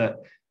is that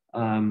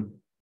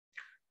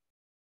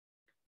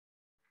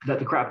that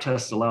the CRAP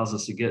test allows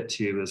us to get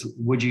to is,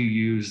 would you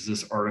use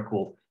this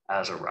article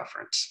as a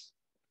reference?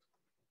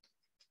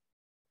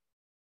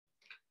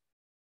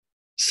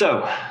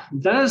 So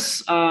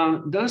those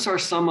are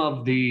some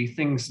of the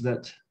things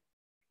that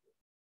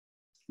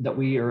that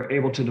we are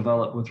able to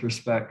develop with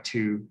respect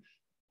to,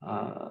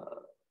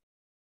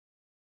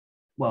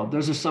 well,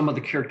 those are some of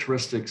the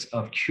characteristics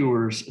of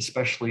cures,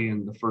 especially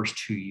in the first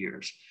 2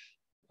 years.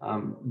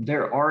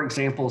 There are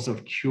examples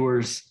of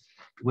cures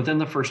within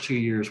the first 2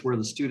 years where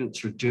the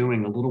students are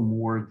doing a little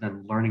more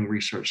than learning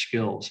research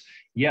skills,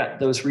 yet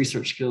those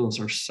research skills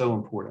are so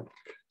important.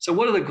 So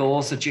what are the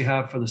goals that you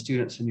have for the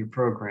students in your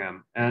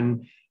program?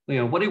 And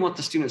what do you want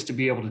the students to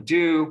be able to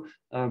do,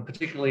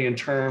 particularly in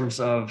terms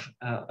of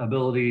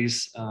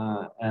abilities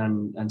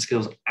and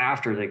skills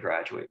after they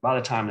graduate, by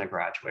the time they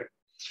graduate?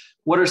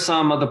 What are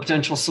some of the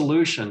potential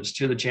solutions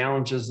to the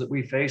challenges that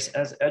we face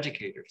as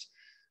educators?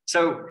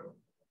 So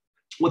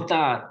with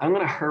that, I'm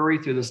going to hurry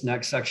through this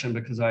next section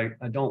because I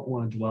don't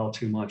want to dwell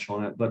too much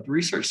on it, but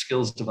research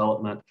skills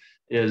development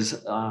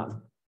is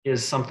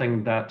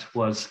something that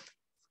was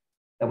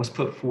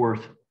put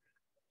forth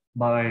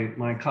by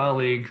my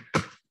colleague,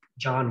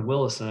 John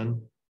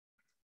Willison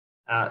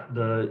at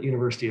the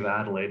University of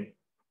Adelaide.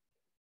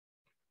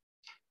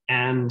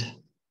 And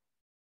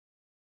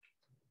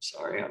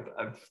sorry,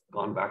 I've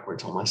gone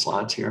backwards on my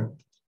slides here.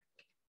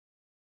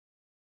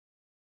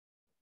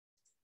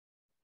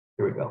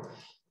 Here we go.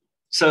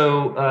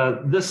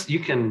 So this, you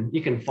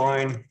can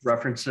find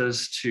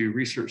references to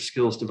research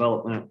skills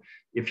development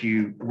if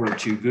you were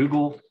to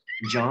Google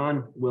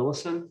John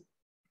Willison,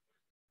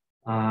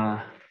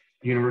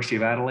 University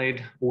of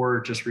Adelaide,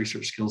 or just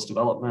research skills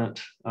development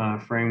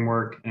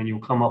framework, and you'll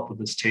come up with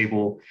this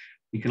table.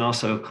 You can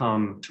also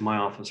come to my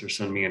office or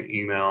send me an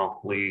email,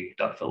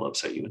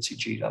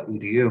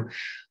 lee.phillips@uncg.edu,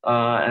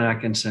 and I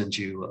can send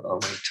you a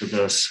link to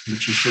this,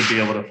 which you should be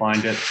able to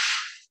find it.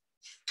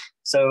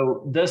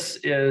 So this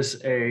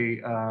is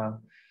a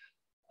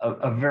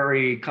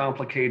very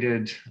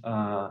complicated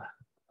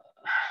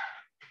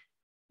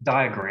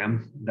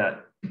diagram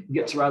that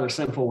gets rather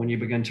simple when you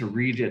begin to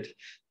read it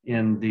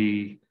in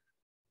the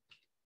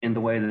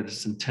way that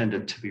it's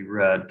intended to be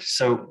read.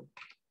 So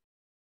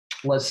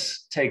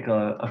let's take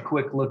a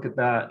quick look at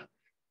that.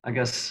 I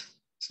guess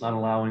it's not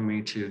allowing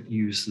me to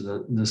use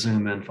the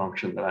zoom in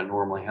function that I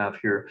normally have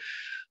here.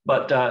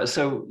 But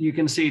so you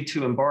can see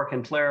to embark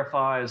and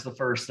clarify is the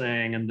first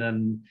thing, and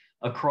then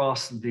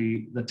across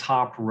the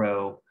top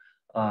row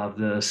of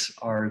this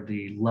are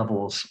the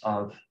levels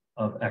of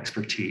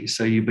expertise.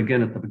 So you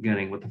begin at the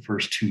beginning with the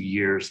first 2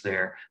 years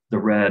there. The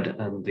red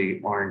and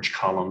the orange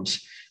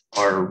columns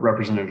are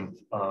representative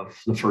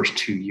of the first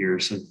 2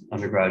 years of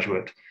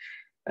undergraduate.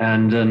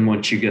 And then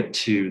once you get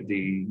to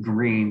the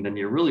green, then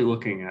you're really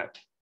looking at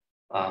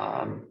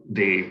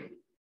the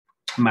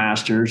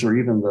master's or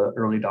even the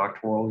early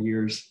doctoral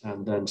years.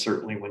 And then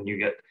certainly when you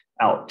get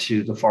out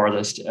to the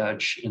farthest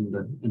edge in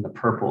the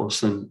purples,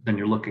 then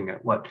you're looking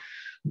at what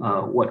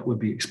would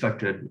be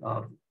expected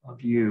of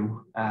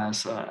you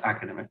as an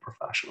academic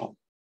professional,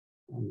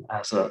 and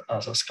as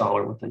a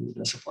scholar within your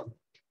discipline.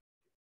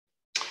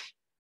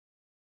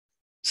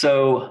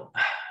 So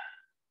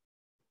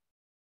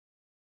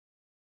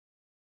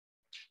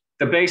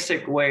the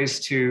basic ways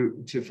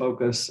to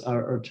focus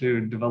or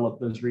to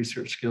develop those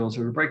research skills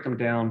are to break them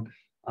down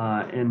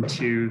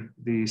into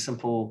the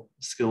simple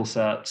skill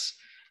sets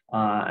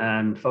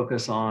and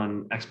focus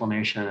on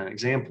explanation and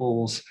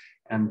examples.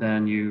 And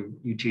then you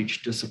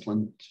teach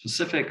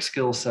discipline-specific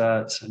skill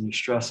sets, and you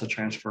stress the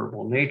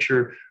transferable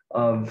nature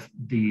of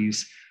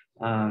these,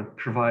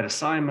 provide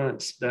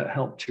assignments that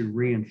help to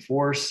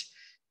reinforce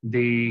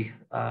the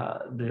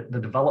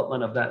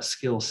development of that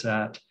skill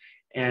set,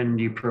 and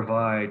you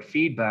provide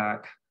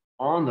feedback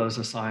on those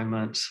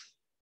assignments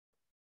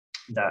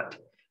that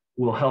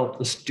will help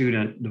the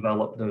student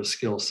develop those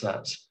skill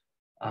sets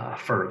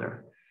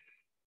further.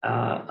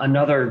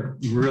 Another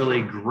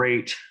really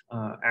great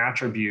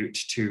attribute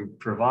to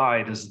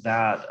provide is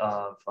that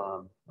of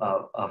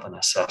an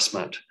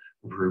assessment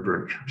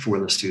rubric for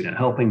the student,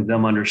 helping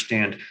them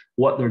understand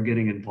what they're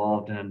getting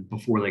involved in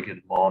before they get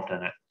involved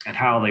in it, and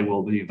how they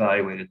will be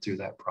evaluated through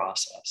that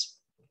process.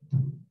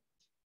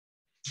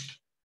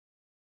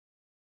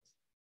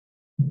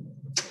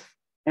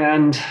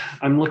 And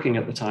I'm looking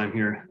at the time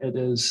here. It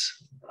is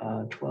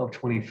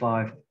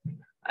 12:25.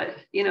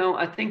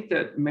 I think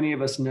that many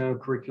of us know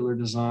curricular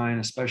design,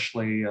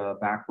 especially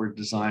backward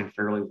design,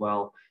 fairly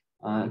well.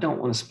 I don't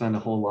want to spend a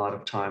whole lot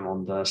of time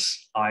on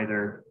this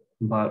either,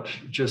 but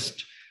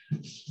just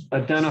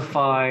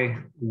identify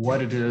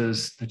what it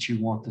is that you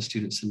want the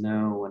students to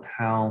know and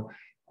how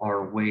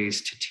are ways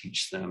to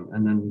teach them,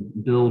 and then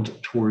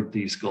build toward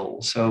these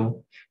goals.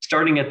 So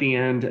starting at the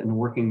end and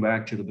working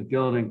back to the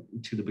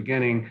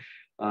beginning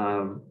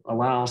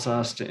allows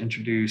us to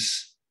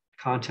introduce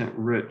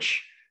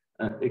content-rich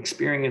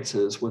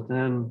experiences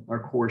within our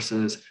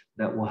courses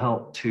that will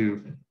help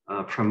to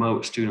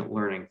promote student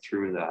learning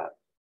through that.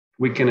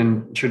 We can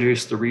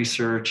introduce the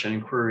research and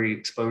inquiry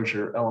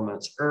exposure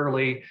elements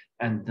early,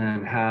 and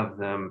then have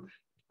them,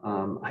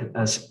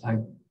 as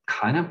I'm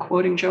kind of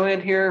quoting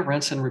Joanne here,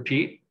 rinse and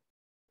repeat.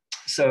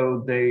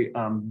 So they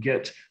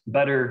get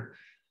better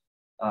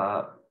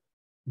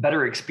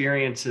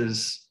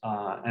experiences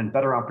and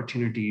better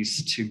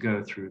opportunities to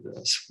go through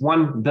this.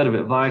 One bit of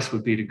advice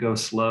would be to go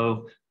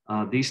slow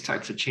these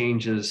types of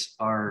changes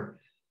are,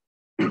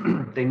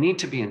 they need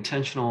to be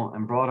intentional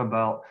and brought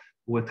about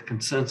with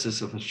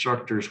consensus of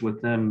instructors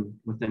within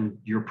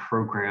your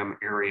program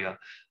area.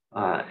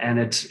 And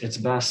it's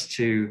best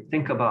to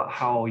think about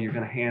how you're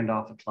going to hand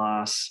off a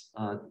class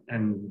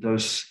and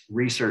those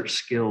research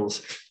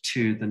skills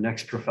to the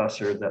next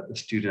professor that the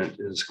student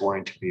is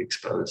going to be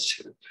exposed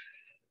to.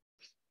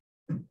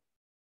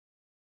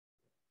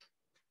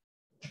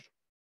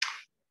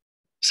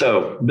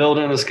 So build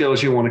in the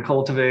skills you want to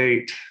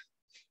cultivate.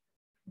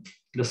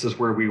 This is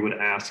where we would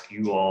ask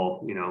you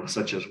all,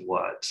 such as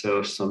what?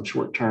 So some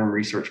short-term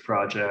research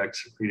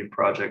projects, creative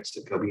projects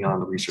that go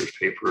beyond the research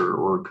paper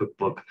or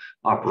cookbook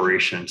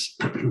operations.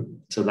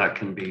 So that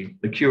can be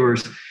the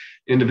cures.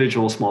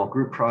 Individual small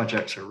group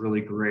projects are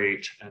really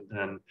great. And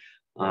then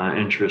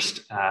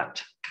interest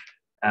at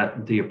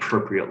the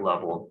appropriate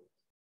level.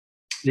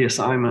 The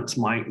assignments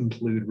might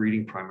include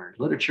reading primary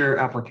literature,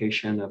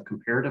 application of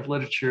comparative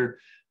literature,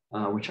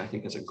 which I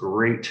think is a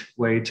great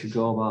way to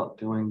go about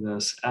doing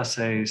this,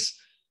 essays,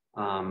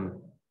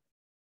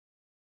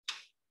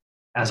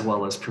 as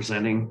well as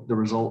presenting the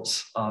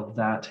results of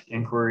that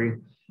inquiry,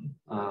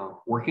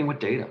 working with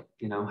data.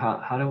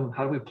 How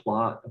do we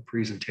plot a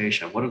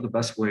presentation? What are the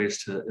best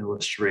ways to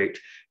illustrate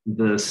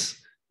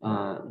this,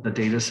 the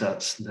data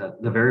sets, the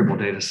variable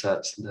data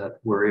sets that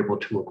we're able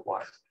to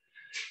acquire?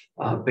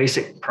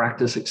 Basic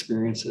practice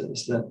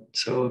experiences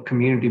so a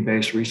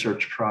community-based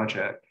research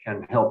project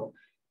can help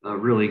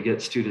really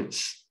get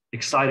students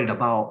excited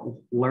about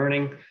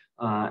learning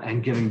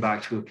and giving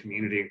back to a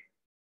community.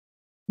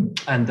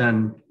 And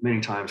then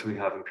many times we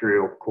have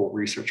empirical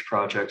research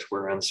projects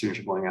wherein students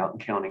are going out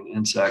and counting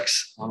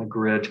insects on a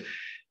grid,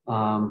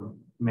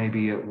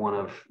 maybe at one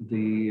of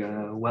the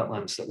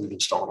wetlands that we've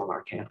installed on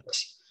our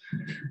campus.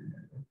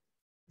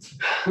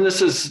 And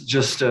this is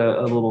just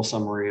a little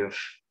summary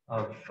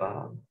of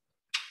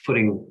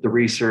putting the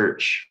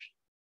research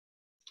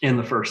in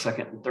the first,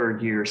 second, and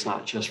third years,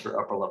 not just for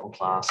upper level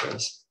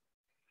classes.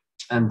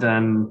 And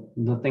then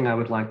the thing I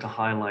would like to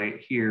highlight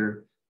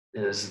here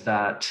is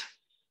that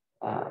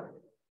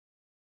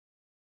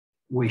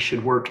we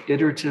should work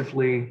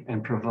iteratively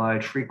and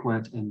provide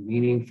frequent and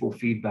meaningful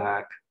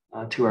feedback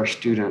to our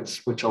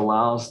students, which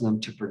allows them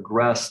to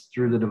progress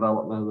through the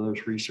development of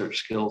those research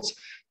skills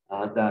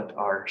that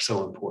are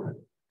so important.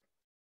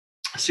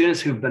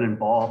 Students who've been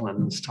involved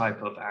in this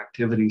type of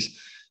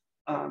activities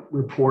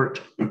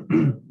report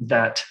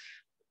that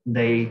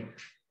they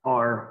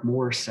are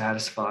more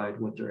satisfied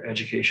with their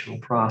educational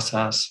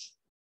process.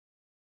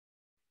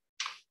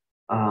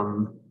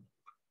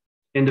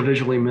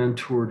 Individually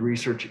mentored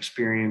research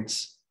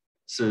experiences,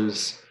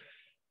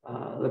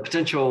 the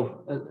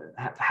potential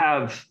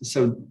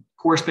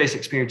course-based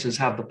experiences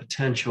have the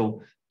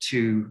potential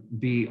to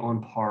be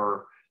on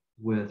par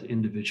with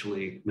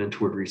individually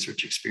mentored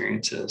research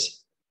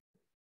experiences.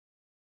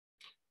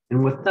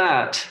 And with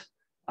that,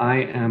 I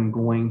am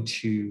going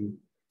to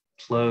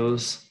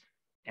close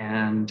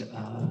and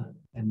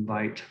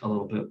invite a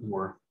little bit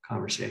more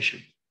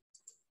conversation.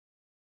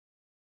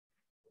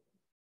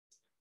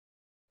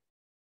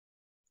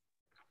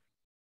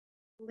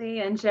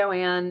 Lee and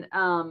Joanne,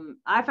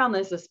 I found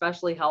this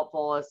especially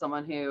helpful as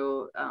someone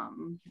who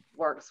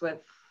works with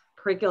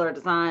curricular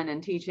design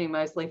and teaching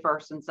mostly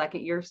first and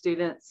second year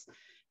students,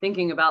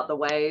 thinking about the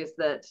ways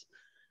that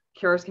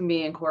cures can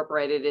be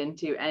incorporated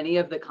into any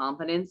of the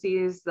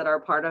competencies that are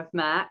part of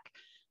MAC.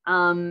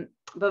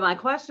 But my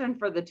question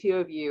for the two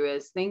of you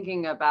is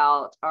thinking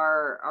about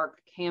our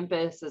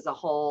campus as a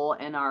whole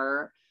and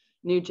our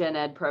new gen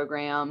ed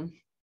program,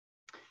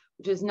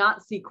 which is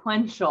not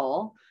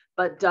sequential,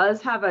 but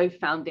does have a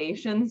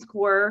foundations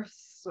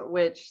course,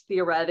 which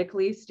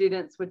theoretically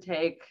students would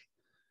take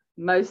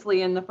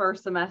mostly in the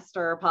first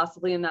semester,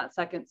 possibly in that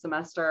second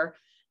semester,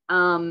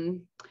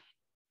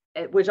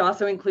 which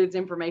also includes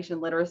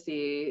information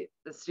literacy,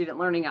 the student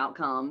learning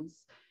outcomes.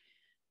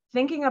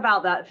 Thinking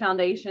about that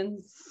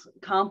foundations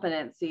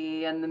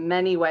competency and the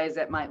many ways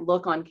it might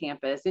look on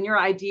campus, in your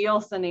ideal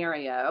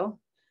scenario,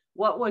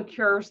 what would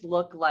cures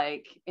look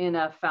like in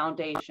a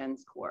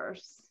foundations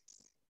course?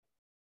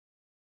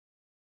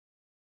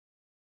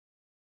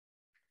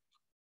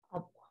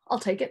 I'll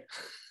take it.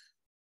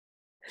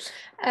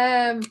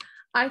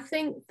 I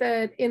think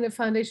that in the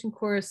foundation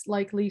course,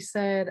 like Lee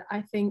said,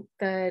 I think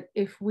that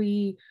if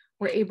we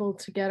were able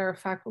to get our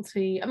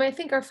faculty, I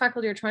think our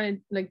faculty are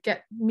trying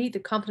to meet the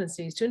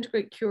competencies to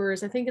integrate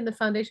cures. I think in the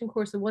foundation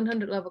course, the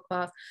 100 level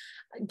class,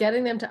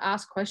 getting them to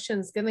ask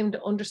questions, getting them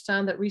to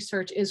understand that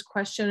research is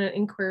question and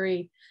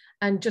inquiry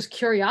and just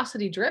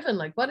curiosity driven,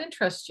 like what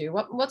interests you,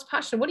 what's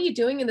passionate, what are you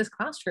doing in this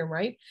classroom,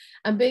 right?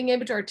 And being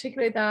able to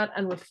articulate that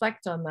and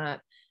reflect on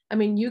that. I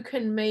mean, you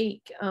can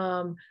make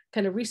kind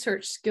of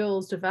research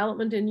skills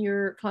development in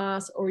your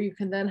class, or you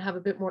can then have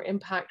a bit more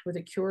impact with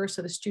a cure,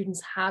 so the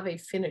students have a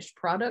finished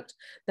product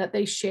that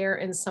they share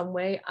in some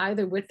way,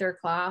 either with their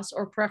class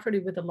or preferably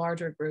with a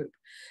larger group.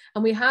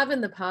 And we have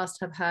in the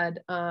past have had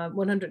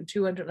 100 and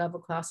 200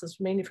 level classes,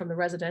 mainly from the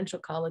residential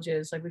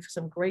colleges. Like we've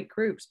some great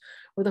groups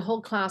where the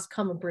whole class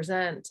come and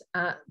present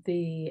at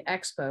the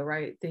expo,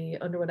 right? The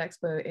Underwood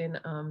Expo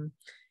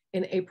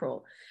in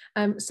April.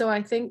 So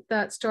I think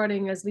that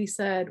starting, as Lee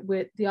said,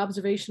 with the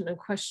observation and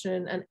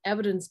question and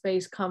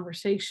evidence-based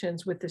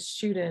conversations with the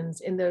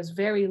students in those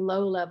very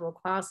low level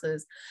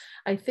classes,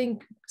 I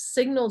think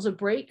signals a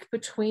break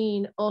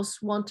between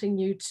us wanting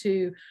you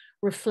to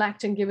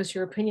reflect and give us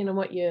your opinion on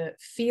what you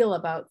feel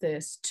about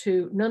this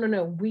to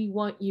no, we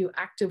want you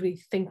actively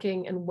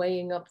thinking and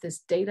weighing up this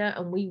data,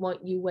 and we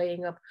want you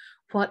weighing up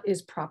what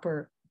is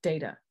proper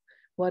data,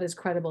 what is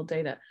credible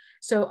data.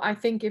 So I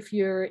think if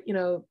you're,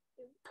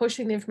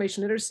 pushing the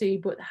information literacy,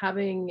 but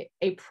having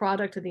a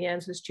product at the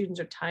end, so the students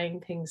are tying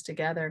things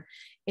together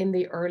in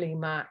the early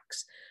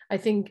max. I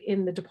think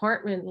in the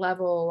department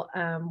level,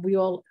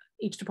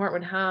 each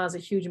department has a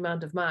huge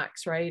amount of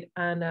max, right?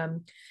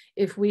 And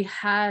if we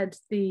had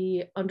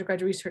the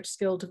undergraduate research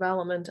skill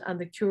development and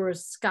the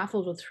cures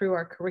scaffolded through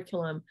our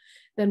curriculum,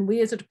 then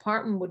we as a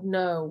department would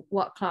know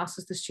what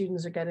classes the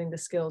students are getting the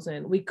skills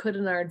in. We could,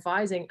 in our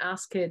advising,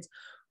 ask kids,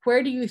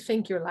 where do you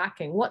think you're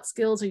lacking? What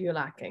skills are you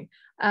lacking?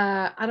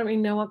 I don't really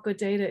know what good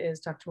data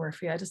is, Dr.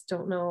 Murphy. I just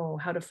don't know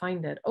how to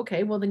find it.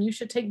 Okay, well then you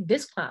should take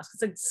this class.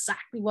 It's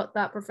exactly what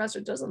that professor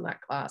does in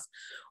that class.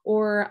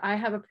 Or I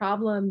have a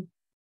problem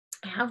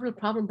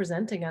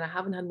presenting and I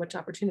haven't had much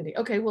opportunity.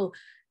 Okay, well,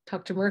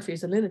 Dr. Murphy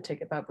is a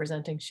lunatic about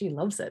presenting. She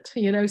loves it,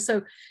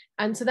 So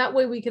that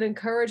way we can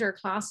encourage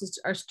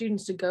our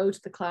students to go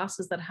to the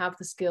classes that have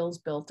the skills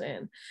built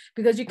in,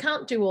 because you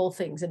can't do all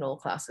things in all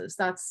classes.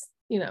 That's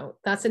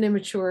an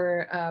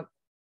immature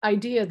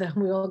idea that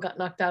we all got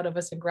knocked out of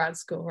us in grad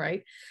school,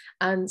 right?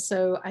 And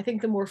so I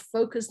think the more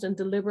focused and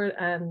deliberate,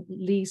 and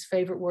Lee's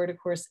favorite word, of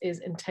course, is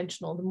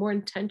intentional. The more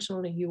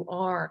intentional you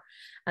are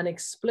and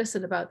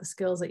explicit about the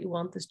skills that you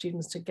want the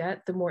students to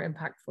get, the more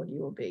impactful you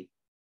will be.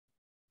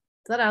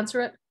 Does that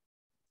answer it?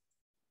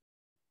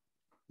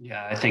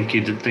 Yeah, I think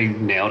you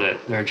nailed it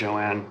there,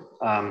 Joanne.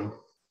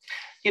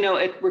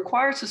 It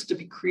requires us to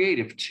be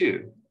creative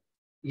too.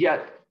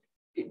 Yet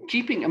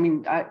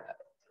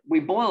we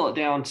boil it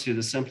down to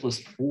the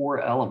simplest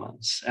 4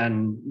 elements.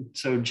 And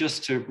so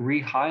just to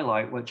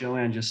re-highlight what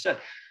Joanne just said,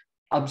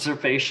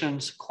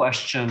 observations,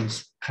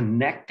 questions,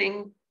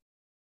 connecting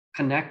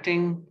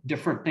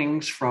different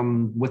things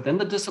from within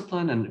the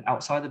discipline and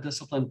outside the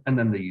discipline, and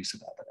then the use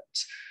of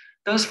evidence.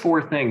 Those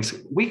 4 things,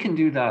 we can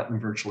do that in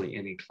virtually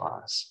any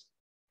class.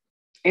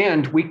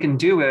 And we can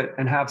do it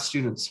and have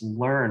students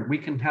learn. We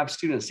can have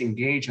students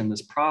engage in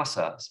this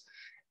process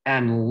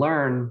and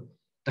learn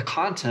the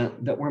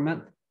content that we're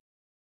meant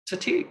to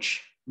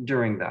teach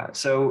during that.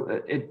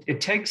 So it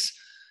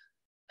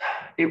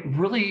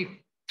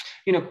really,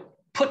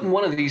 putting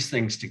one of these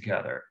things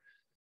together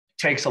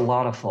takes a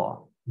lot of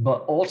thought,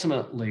 but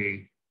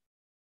ultimately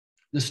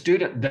the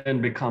student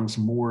then becomes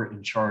more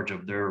in charge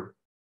of their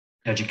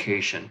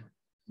education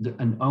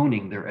and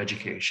owning their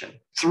education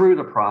through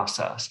the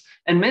process.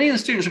 And many of the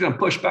students are going to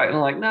push back and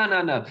like,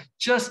 no,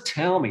 just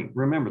tell me.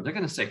 Remember, they're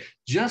going to say,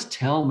 just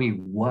tell me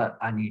what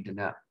I need to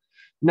know.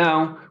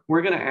 No,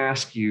 we're going to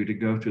ask you to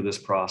go through this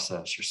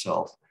process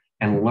yourself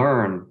and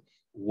learn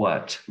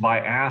what by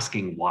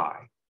asking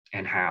why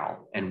and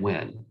how and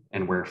when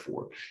and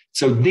wherefore.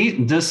 So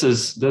this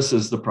is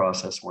the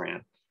process we're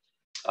in,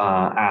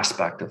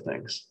 aspect of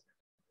things.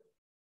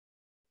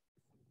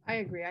 I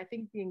agree. I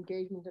think the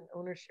engagement and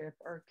ownership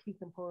are key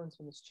components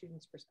from the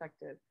student's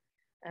perspective.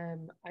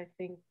 I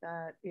think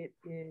that it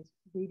is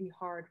really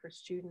hard for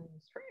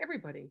students, for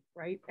everybody,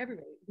 right?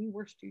 Everybody. We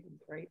were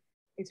students, right?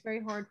 It's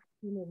very hard for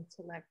students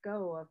to let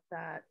go of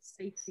that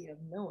safety of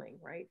knowing,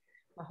 right?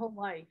 My whole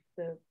life,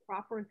 the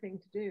proper thing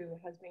to do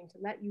has been to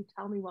let you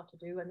tell me what to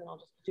do, and then I'll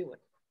just do it.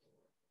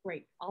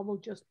 Great, I will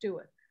just do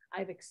it.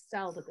 I've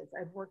excelled at this.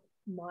 I've worked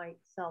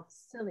myself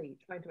silly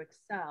trying to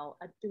excel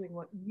at doing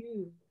what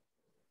you,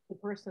 the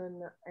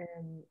person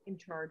in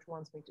charge,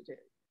 wants me to do.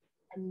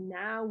 And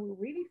now we're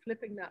really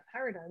flipping that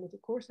paradigm, which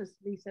of course, as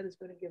Lee said, is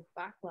going to give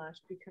backlash,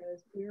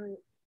 because we're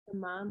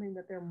demanding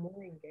that they're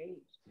more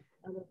engaged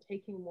and they're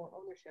taking more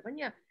ownership. And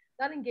yeah,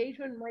 that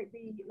engagement might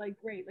be like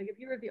great. Like if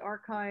you're at the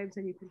archives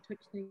and you can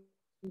touch things,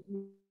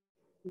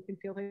 you can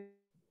feel things.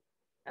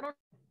 I don't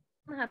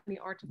have any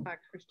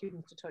artifacts for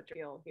students to touch or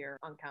feel here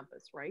on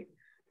campus, right?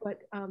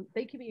 But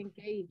they can be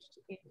engaged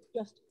in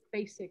just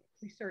basic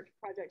research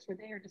projects where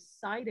they are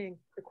deciding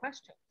the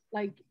question.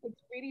 Like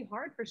it's really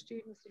hard for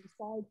students to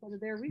decide whether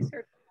their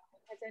research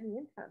has any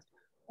interest,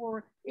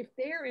 or if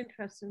they're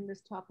interested in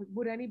this topic,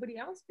 would anybody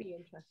else be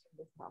interested in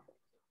this topic?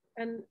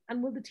 And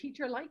will the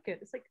teacher like it?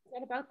 It's like, it's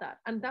not about that.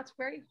 And that's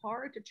very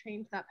hard to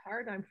change that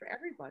paradigm for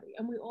everybody.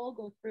 And we all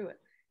go through it.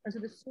 And so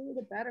the sooner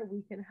the better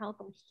we can help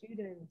our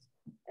students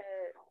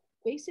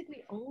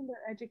basically own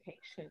their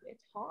education.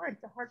 It's hard.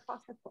 It's a hard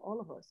process for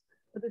all of us.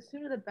 But the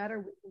sooner the better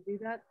we can do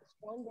that, the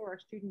stronger our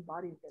student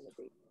body is going to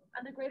be,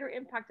 and the greater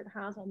impact it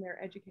has on their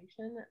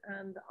education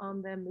and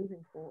on them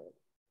moving forward.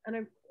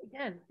 And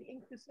again, the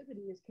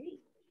inclusivity is key.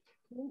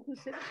 The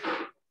inclusivity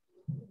is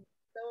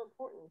so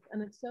important,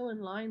 and it's so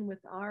in line with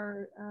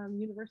our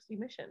university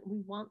mission.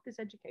 We want this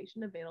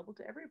education available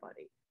to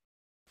everybody.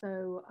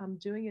 So I'm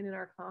doing it in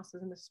our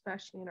classes, and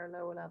especially in our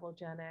lower level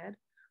gen ed,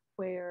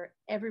 where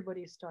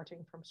everybody is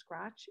starting from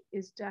scratch,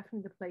 is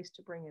definitely the place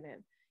to bring it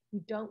in.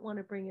 You don't want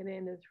to bring it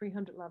in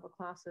 300 level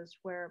classes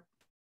where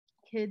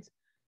kids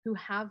who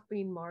have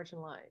been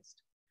marginalized,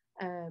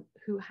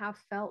 who have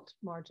felt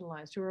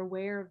marginalized, who are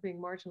aware of being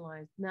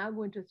marginalized, now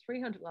go into a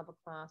 300 level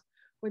class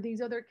where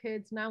these other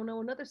kids now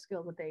know another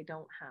skill that they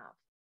don't have.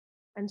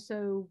 And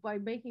so by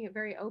making it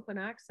very open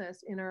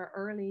access in our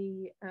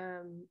early,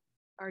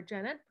 our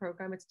gen ed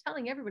program, it's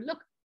telling everybody,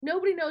 look,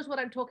 nobody knows what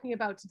I'm talking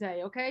about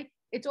today, okay?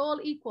 It's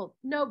all equal,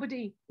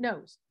 nobody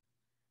knows.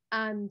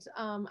 And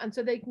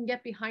so they can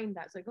get behind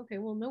that. It's like, okay,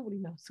 well, nobody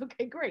knows.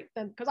 Okay, great,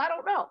 then, because I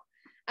don't know.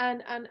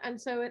 And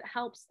so it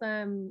helps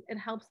them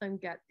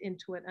get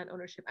into it and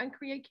ownership and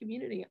create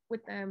community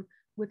with them,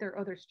 with their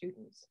other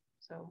students.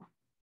 So.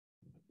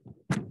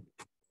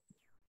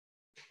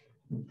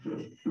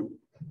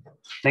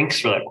 Thanks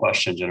for that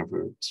question,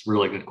 Jennifer. It's a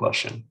really good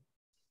question.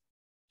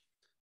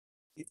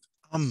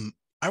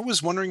 I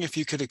was wondering if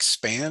you could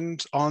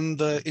expand on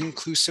the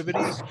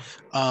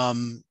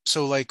inclusivity.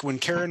 So like when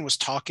Karen was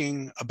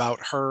talking about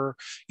her,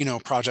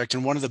 project,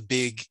 and one of the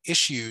big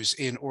issues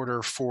in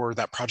order for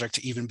that project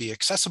to even be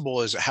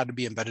accessible is it had to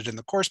be embedded in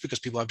the course because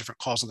people have different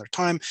calls on their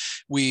time.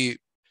 We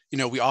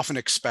often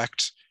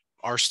expect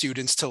our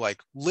students to like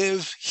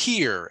live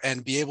here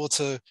and be able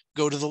to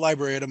go to the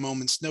library at a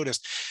moment's notice.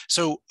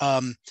 So,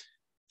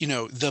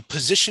 the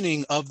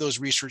positioning of those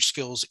research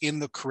skills in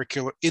the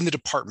curriculum, in the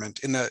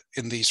department, in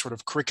the sort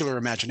of curricular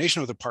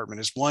imagination of the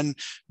department is one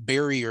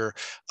barrier.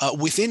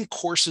 Within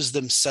courses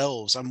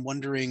themselves, I'm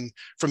wondering,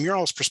 from your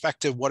all's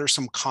perspective, what are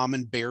some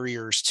common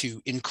barriers to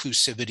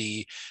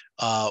inclusivity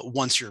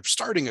once you're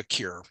starting a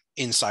cure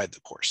inside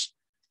the course?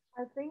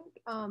 I think,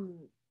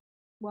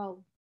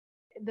 well,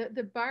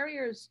 the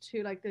barriers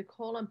to like the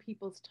call on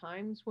people's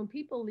times, when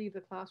people leave the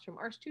classroom,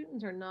 our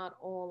students are not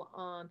all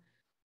on,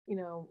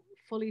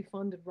 fully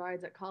funded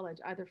rides at college,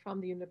 either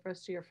from the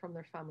university or from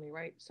their family,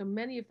 right? So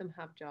many of them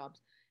have jobs.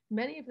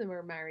 Many of them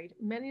are married.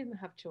 Many of them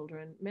have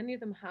children. Many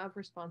of them have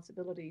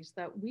responsibilities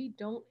that we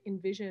don't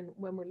envision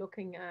when we're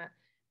looking at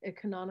a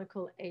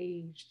canonical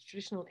age,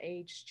 traditional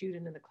age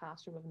student in the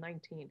classroom of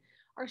 19.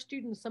 Our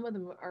students, some of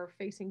them are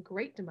facing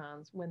great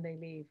demands when they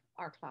leave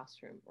our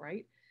classroom,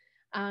 right?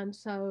 And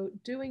so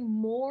doing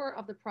more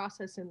of the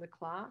process in the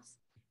class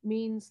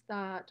means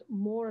that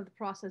more of the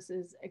process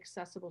is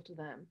accessible to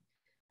them.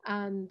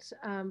 And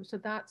so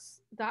that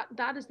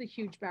is the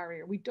huge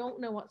barrier. We don't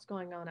know what's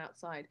going on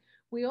outside.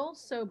 We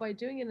also, by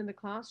doing it in the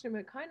classroom,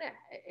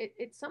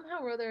 it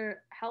somehow or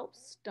other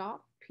helps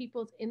stop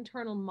people's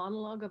internal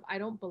monologue of, I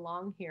don't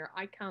belong here,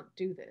 I can't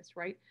do this,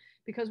 right?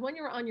 Because when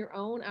you're on your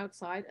own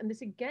outside, and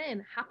this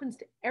again happens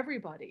to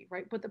everybody,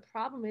 right? But the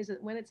problem is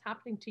that when it's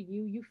happening to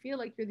you, you feel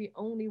like you're the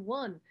only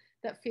one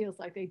that feels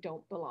like they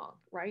don't belong,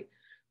 right?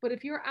 But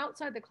if you're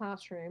outside the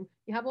classroom,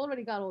 you have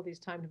already got all these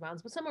time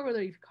demands, but somewhere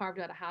whether you've carved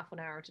out a half an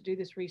hour to do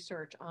this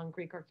research on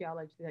Greek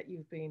archaeology that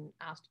you've been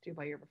asked to do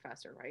by your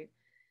professor, right?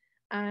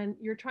 And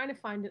you're trying to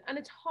find it, and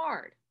it's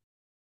hard.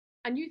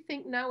 And you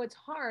think now it's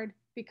hard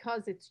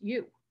because it's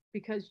you,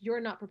 because you're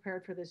not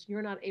prepared for this,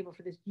 you're not able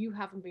for this, you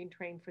haven't been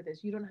trained for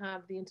this, you don't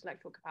have the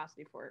intellectual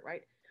capacity for it,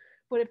 right?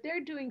 But if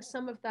they're doing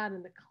some of that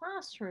in the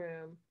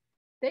classroom,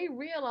 they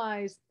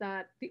realize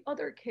that the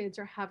other kids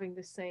are having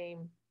the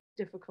same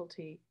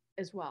difficulty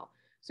as well.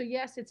 So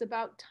yes, it's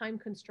about time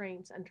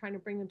constraints and trying to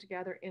bring them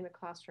together in a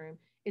classroom.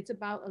 It's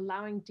about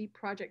allowing deep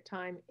project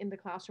time in the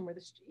classroom, where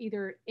this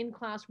either in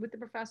class with the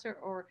professor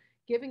or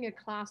giving a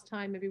class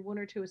time, maybe 1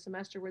 or 2 a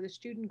semester, where the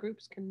student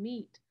groups can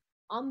meet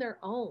on their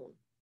own.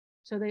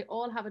 So they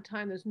all have a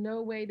time. There's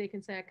no way they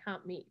can say, I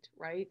can't meet,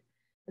 right?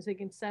 As they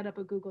can set up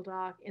a Google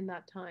Doc in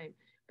that time.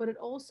 But it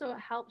also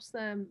helps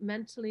them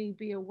mentally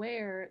be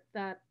aware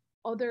that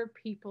other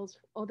people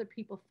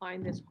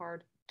find this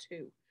hard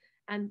too.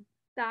 And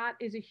that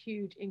is a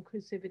huge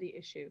inclusivity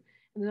issue.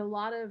 And there's a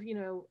lot of,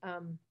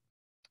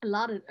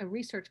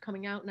 research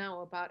coming out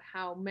now about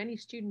how many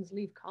students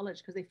leave college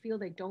because they feel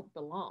they don't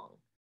belong.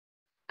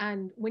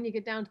 And when you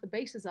get down to the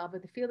basis of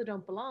it, they feel they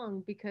don't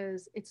belong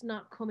because it's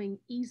not coming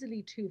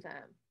easily to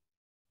them.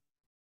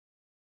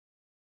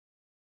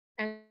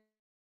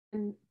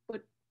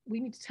 But we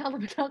need to tell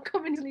them it's not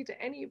coming easily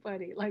to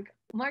anybody. Like,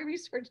 my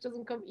research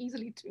doesn't come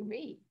easily to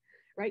me,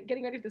 right?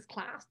 Getting ready for this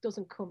class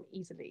doesn't come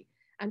easily.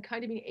 And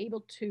kind of being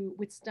able to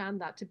withstand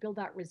that, to build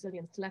that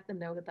resilience, to let them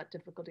know that that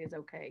difficulty is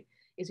okay,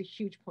 is a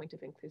huge point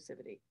of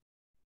inclusivity.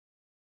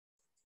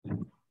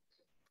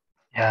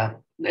 Yeah,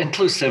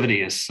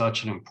 inclusivity is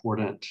such an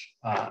important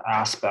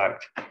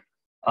aspect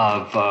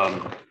of,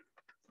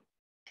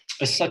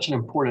 it's such an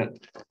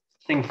important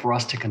thing for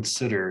us to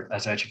consider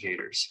as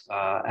educators,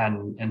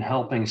 and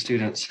helping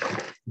students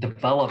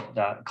develop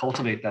that,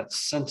 cultivate that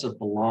sense of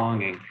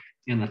belonging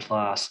in the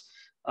class.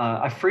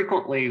 I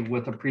frequently,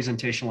 with a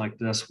presentation like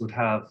this, would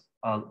have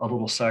a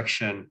little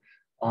section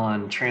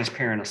on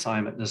transparent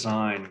assignment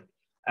design,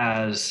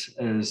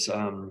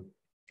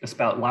 it's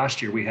about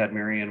last year we had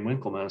Marianne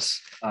Winklemas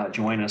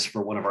join us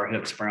for one of our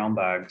HIPS brown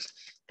bags,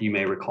 you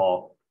may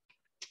recall.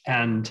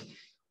 And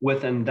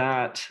within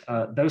that,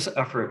 those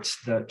efforts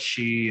that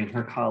she and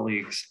her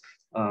colleagues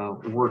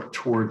worked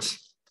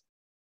towards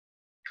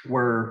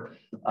were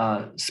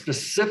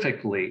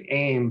specifically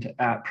aimed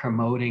at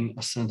promoting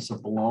a sense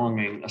of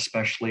belonging,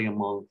 especially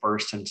among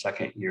first and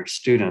second year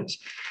students.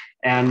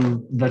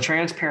 And the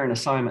transparent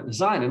assignment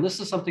design, and this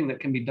is something that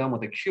can be done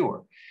with a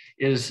cure,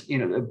 is,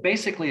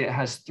 basically it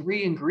has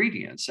 3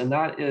 ingredients, and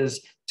that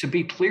is to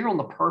be clear on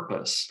the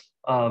purpose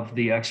of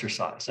the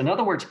exercise. In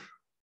other words,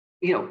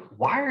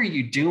 why are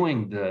you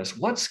doing this?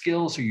 What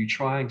skills are you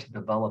trying to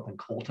develop and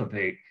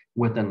cultivate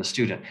within the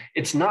student?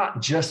 It's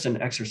not just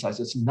an exercise.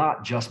 It's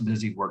not just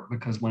busy work,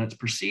 because when it's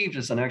perceived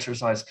as an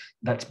exercise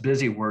that's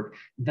busy work,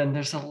 then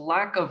there's a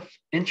lack of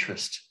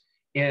interest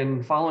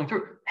in following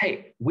through.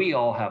 Hey, we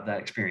all have that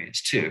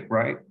experience too,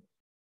 right?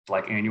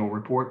 Like annual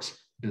reports,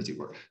 busy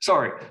work.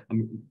 Sorry,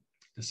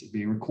 this is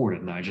being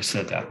recorded and I just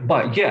said that.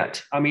 But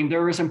yet,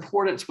 there is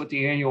importance with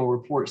the annual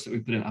reports that we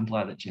put in. I'm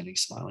glad that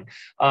Jenny's smiling.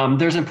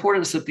 There's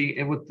importance with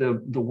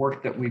the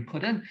work that we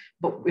put in.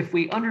 But if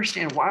we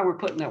understand why we're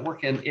putting that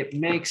work in, it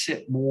makes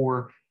it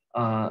more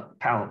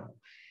palatable.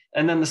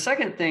 And then the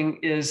second thing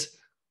is,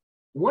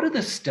 what are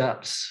the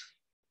steps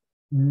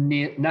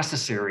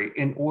necessary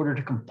in order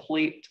to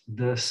complete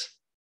this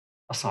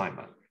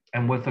assignment?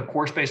 And with a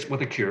course-based,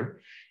 with a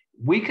cure,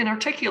 we can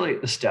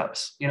articulate the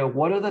steps.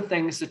 What are the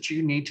things that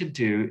you need to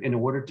do in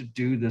order to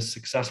do this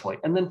successfully?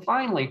 And then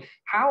finally,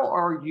 how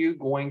are you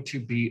going to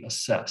be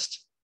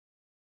assessed?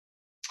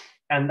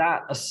 And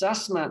that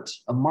assessment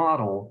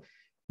model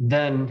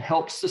then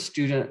helps the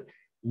student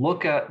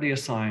look at the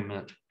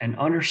assignment and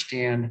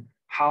understand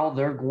how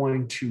they're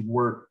going to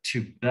work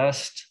to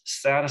best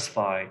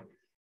satisfy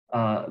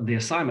the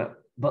assignment,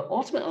 but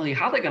ultimately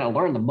how they're going to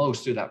learn the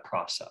most through that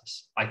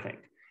process, I think.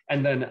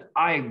 And then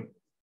I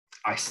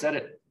said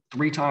it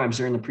 3 times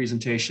during the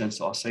presentation,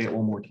 so I'll say it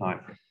one more time.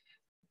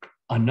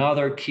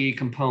 Another key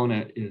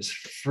component is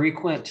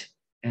frequent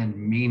and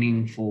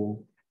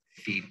meaningful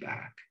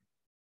feedback.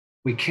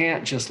 We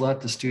can't just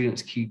let the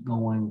students keep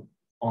going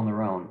on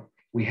their own.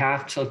 We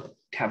have to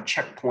have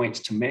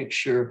checkpoints to make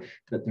sure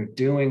that they're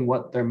doing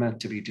what they're meant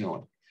to be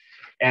doing.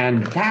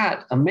 And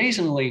that,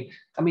 amazingly,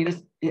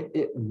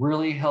 it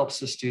really helps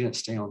the students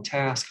stay on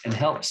task and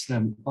helps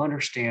them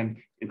understand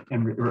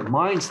and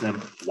reminds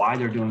them why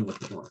they're doing what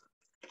they're doing.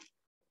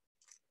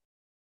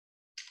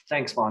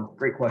 Thanks, Vaughn.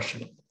 Great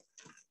question.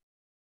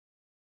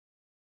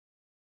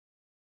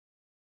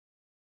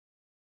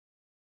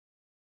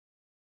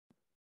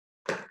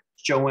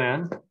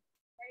 Joanne.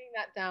 Writing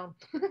that down.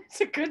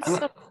 It's a good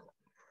summary.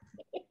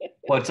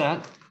 What's that?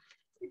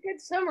 It's a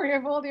good summary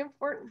of all the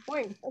important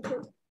points.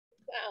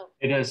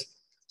 It is.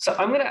 So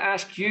I'm going to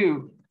ask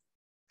you,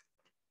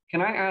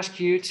 can I ask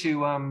you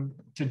to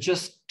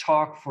just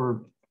talk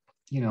for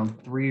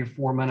 3 or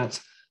 4 minutes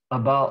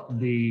about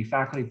the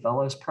Faculty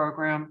Fellows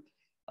Program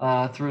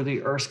through the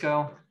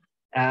URSCO,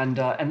 and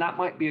that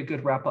might be a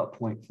good wrap-up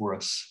point for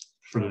us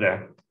for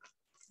today.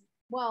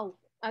 Well,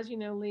 as you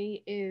know,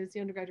 Lee is the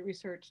Undergraduate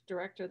Research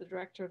Director, the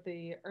Director of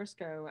the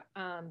URSCO,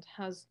 and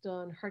has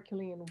done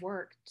Herculean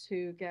work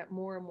to get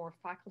more and more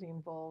faculty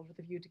involved with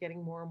a view to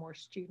getting more and more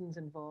students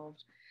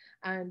involved.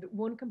 And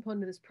one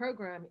component of this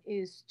program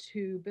is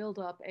to build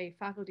up a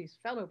Faculty's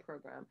Fellow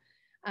program.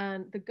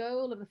 And the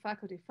goal of the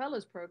Faculty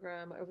Fellows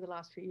program over the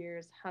last few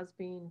years has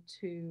been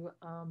to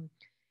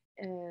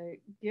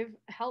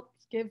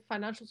give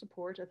financial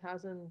support,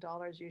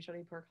 $1,000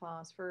 usually per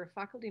class, for a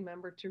faculty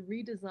member to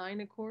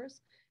redesign a course,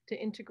 to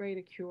integrate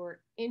a cure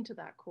into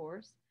that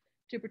course,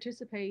 to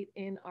participate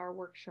in our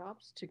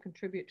workshops, to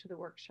contribute to the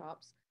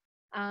workshops,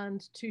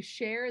 and to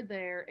share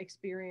their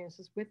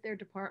experiences with their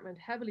department,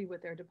 heavily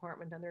with their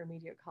department and their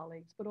immediate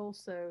colleagues, but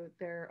also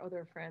their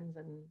other friends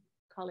and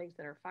colleagues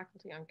that are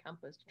faculty on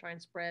campus, to try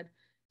and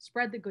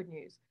spread the good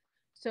news.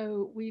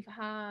 So we've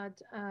had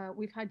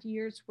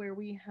years where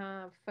we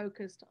have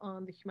focused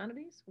on the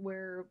humanities,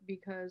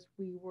 because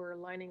we were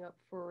lining up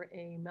for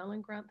a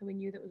Mellon grant that we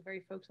knew that was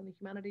very focused on the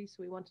humanities,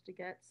 so we wanted to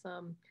get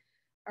some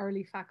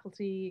early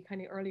faculty,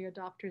 kind of early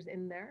adopters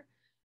in there.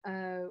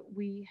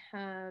 We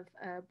have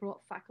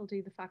brought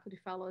the faculty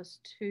fellows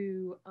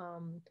to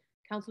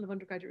Council of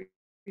Undergraduate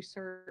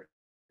Research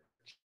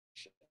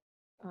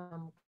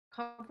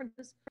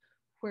conferences,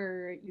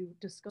 where you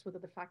discuss with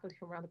other faculty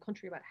from around the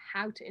country about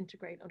how to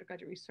integrate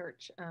undergraduate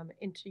research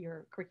into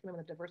your curriculum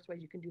in the diverse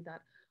ways you can do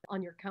that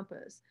on your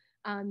campus.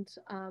 And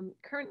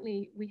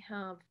currently we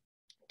have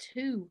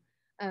 2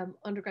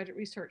 undergraduate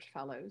research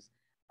fellows,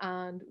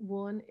 and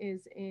one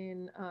is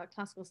in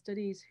classical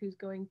studies, who's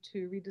going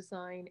to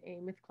redesign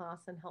a myth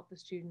class and help the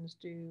students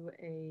do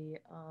a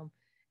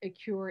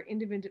cure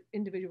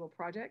individual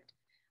project.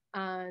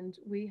 And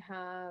we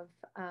have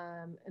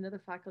another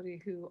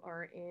faculty who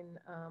are in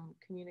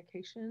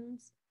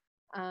communications,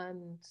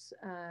 and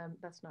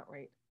that's not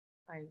right.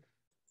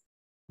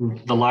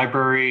 The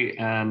library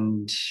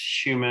and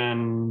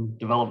human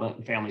development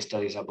and family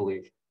studies, I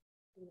believe.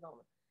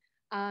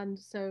 And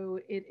so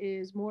it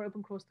is more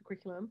open across the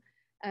curriculum.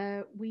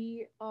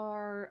 We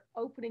are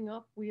opening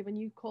up, we have a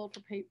new call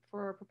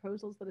for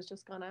proposals that has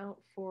just gone out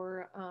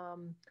for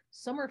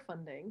summer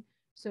funding.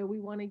 So we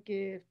want to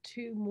give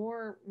 2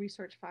 more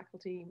research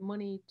faculty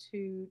money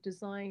to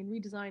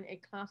redesign a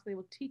class they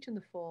will teach in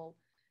the fall,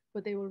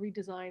 but they will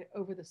redesign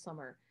over the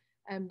summer,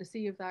 to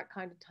see if that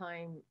kind of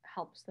time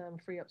helps them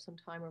free up some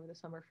time over the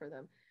summer for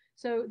them.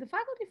 So the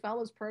Faculty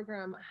Fellows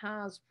program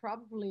has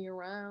probably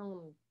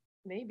around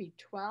maybe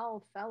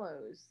 12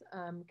 fellows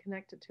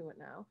connected to it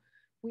now.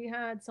 We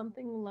had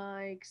something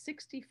like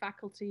 60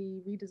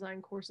 faculty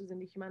redesign courses in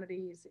the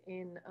humanities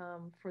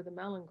for the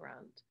Mellon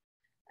Grant.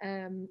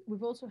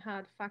 We've also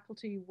had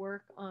faculty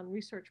work on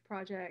research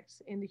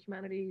projects in the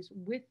humanities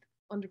with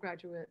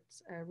undergraduate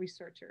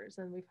researchers,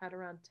 and we've had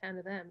around 10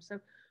 of them. So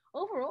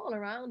overall,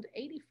 around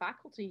 80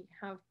 faculty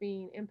have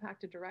been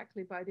impacted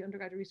directly by the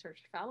Undergraduate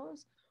Research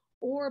Fellows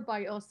or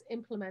by us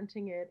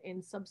implementing it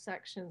in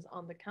subsections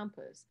on the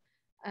campus.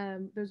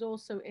 There's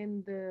also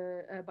in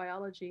the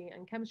biology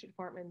and chemistry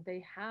department,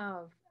 they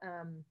have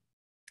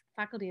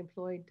faculty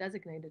employed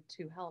designated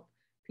to help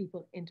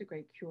people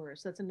integrate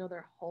cures. So that's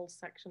another whole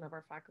section of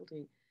our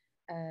faculty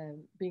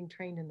being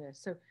trained in this.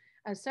 So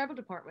several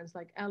departments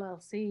like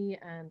LLC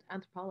and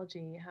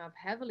anthropology have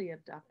heavily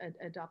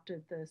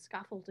adopted the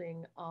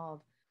scaffolding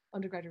of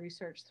undergraduate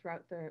research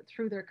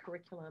through their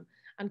curriculum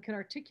and can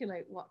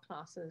articulate what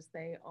classes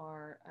they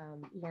are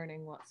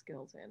learning what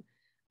skills in.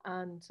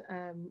 And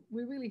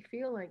we really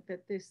feel like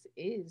that this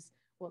is,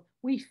 well,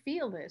 we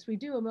feel this, we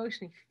do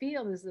emotionally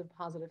feel this is a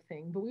positive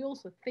thing, but we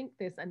also think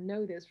this and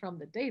know this from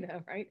the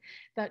data, right?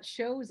 That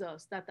shows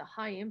us that the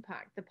high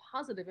impact, the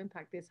positive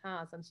impact this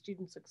has on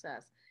student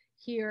success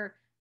here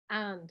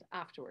and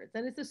afterwards.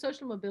 And it's the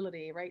social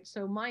mobility, right?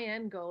 So my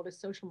end goal is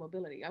social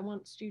mobility. I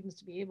want students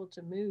to be able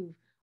to move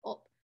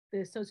up the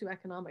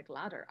socioeconomic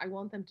ladder. I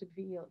want them to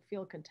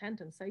feel content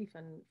and safe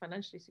and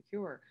financially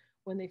secure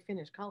when they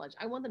finish college.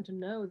 I want them to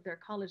know their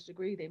college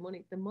degree, the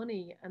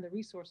money and the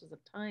resources of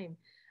time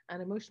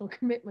and emotional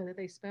commitment that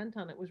they spent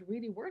on it was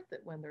really worth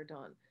it when they're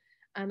done.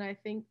 And I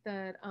think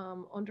that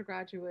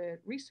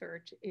undergraduate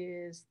research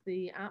is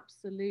the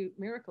absolute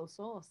miracle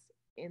sauce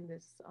in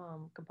this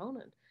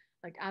component,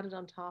 like added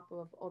on top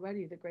of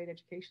already the great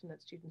education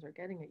that students are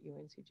getting at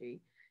UNCG,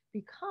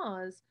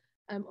 because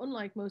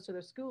unlike most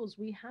other schools,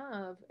 we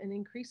have an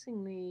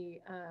increasing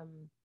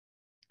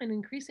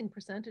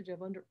percentage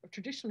of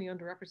traditionally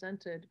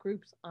underrepresented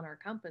groups on our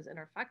campus, in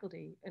our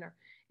faculty,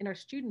 in our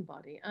student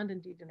body, and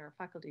indeed in our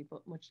faculty,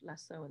 but much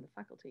less so in the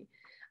faculty.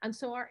 And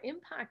so our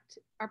impact,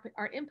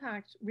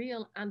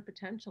 real and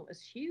potential,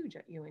 is huge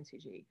at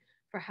UNCG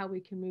for how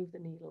we can move the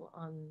needle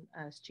on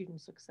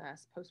student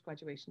success,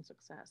 post-graduation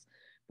success.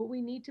 But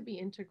we need to be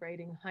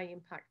integrating high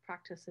impact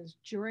practices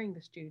during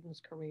the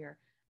student's career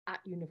at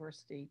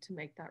university to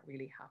make that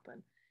really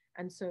happen.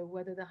 And so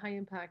whether the high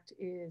impact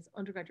is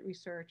undergraduate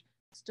research,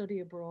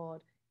 study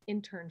abroad,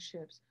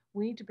 internships,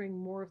 we need to bring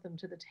more of them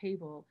to the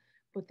table.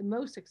 But the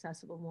most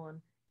accessible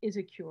one is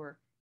a cure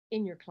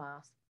in your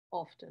class,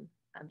 often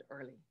and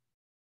early.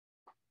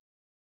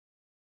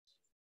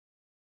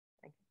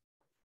 Thank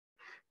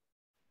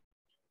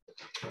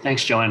you.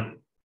 Thanks, Joanne.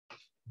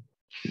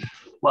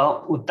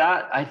 Well, with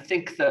that, I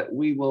think that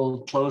we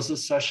will close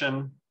this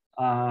session.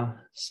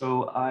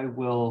 So I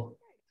will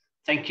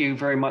thank you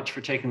very much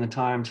for taking the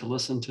time to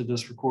listen to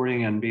this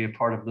recording and be a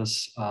part of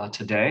this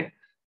today.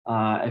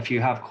 If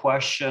you have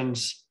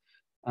questions,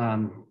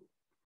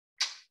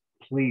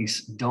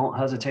 please don't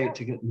hesitate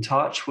to get in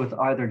touch with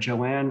either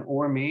Joanne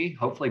or me,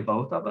 hopefully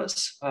both of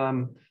us.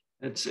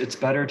 It's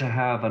better to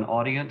have an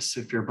audience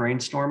if you're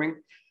brainstorming,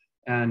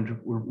 and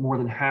we're more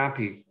than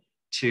happy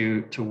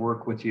to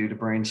work with you to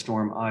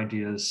brainstorm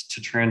ideas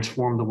to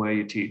transform the way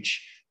you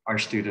teach our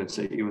students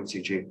at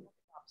UNCG.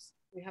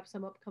 We have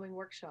some upcoming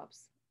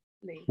workshops,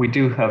 Lee. We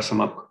do have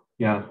some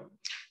yeah.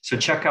 So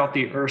check out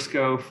the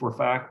URSCO for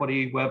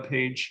faculty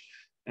webpage,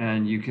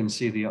 and you can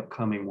see the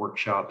upcoming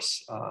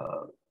workshops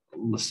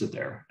listed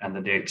there and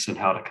the dates and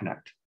how to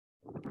connect.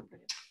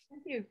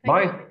 Thank you.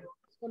 Bye. You.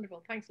 That's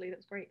wonderful. Thanks, Lee.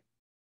 That's great.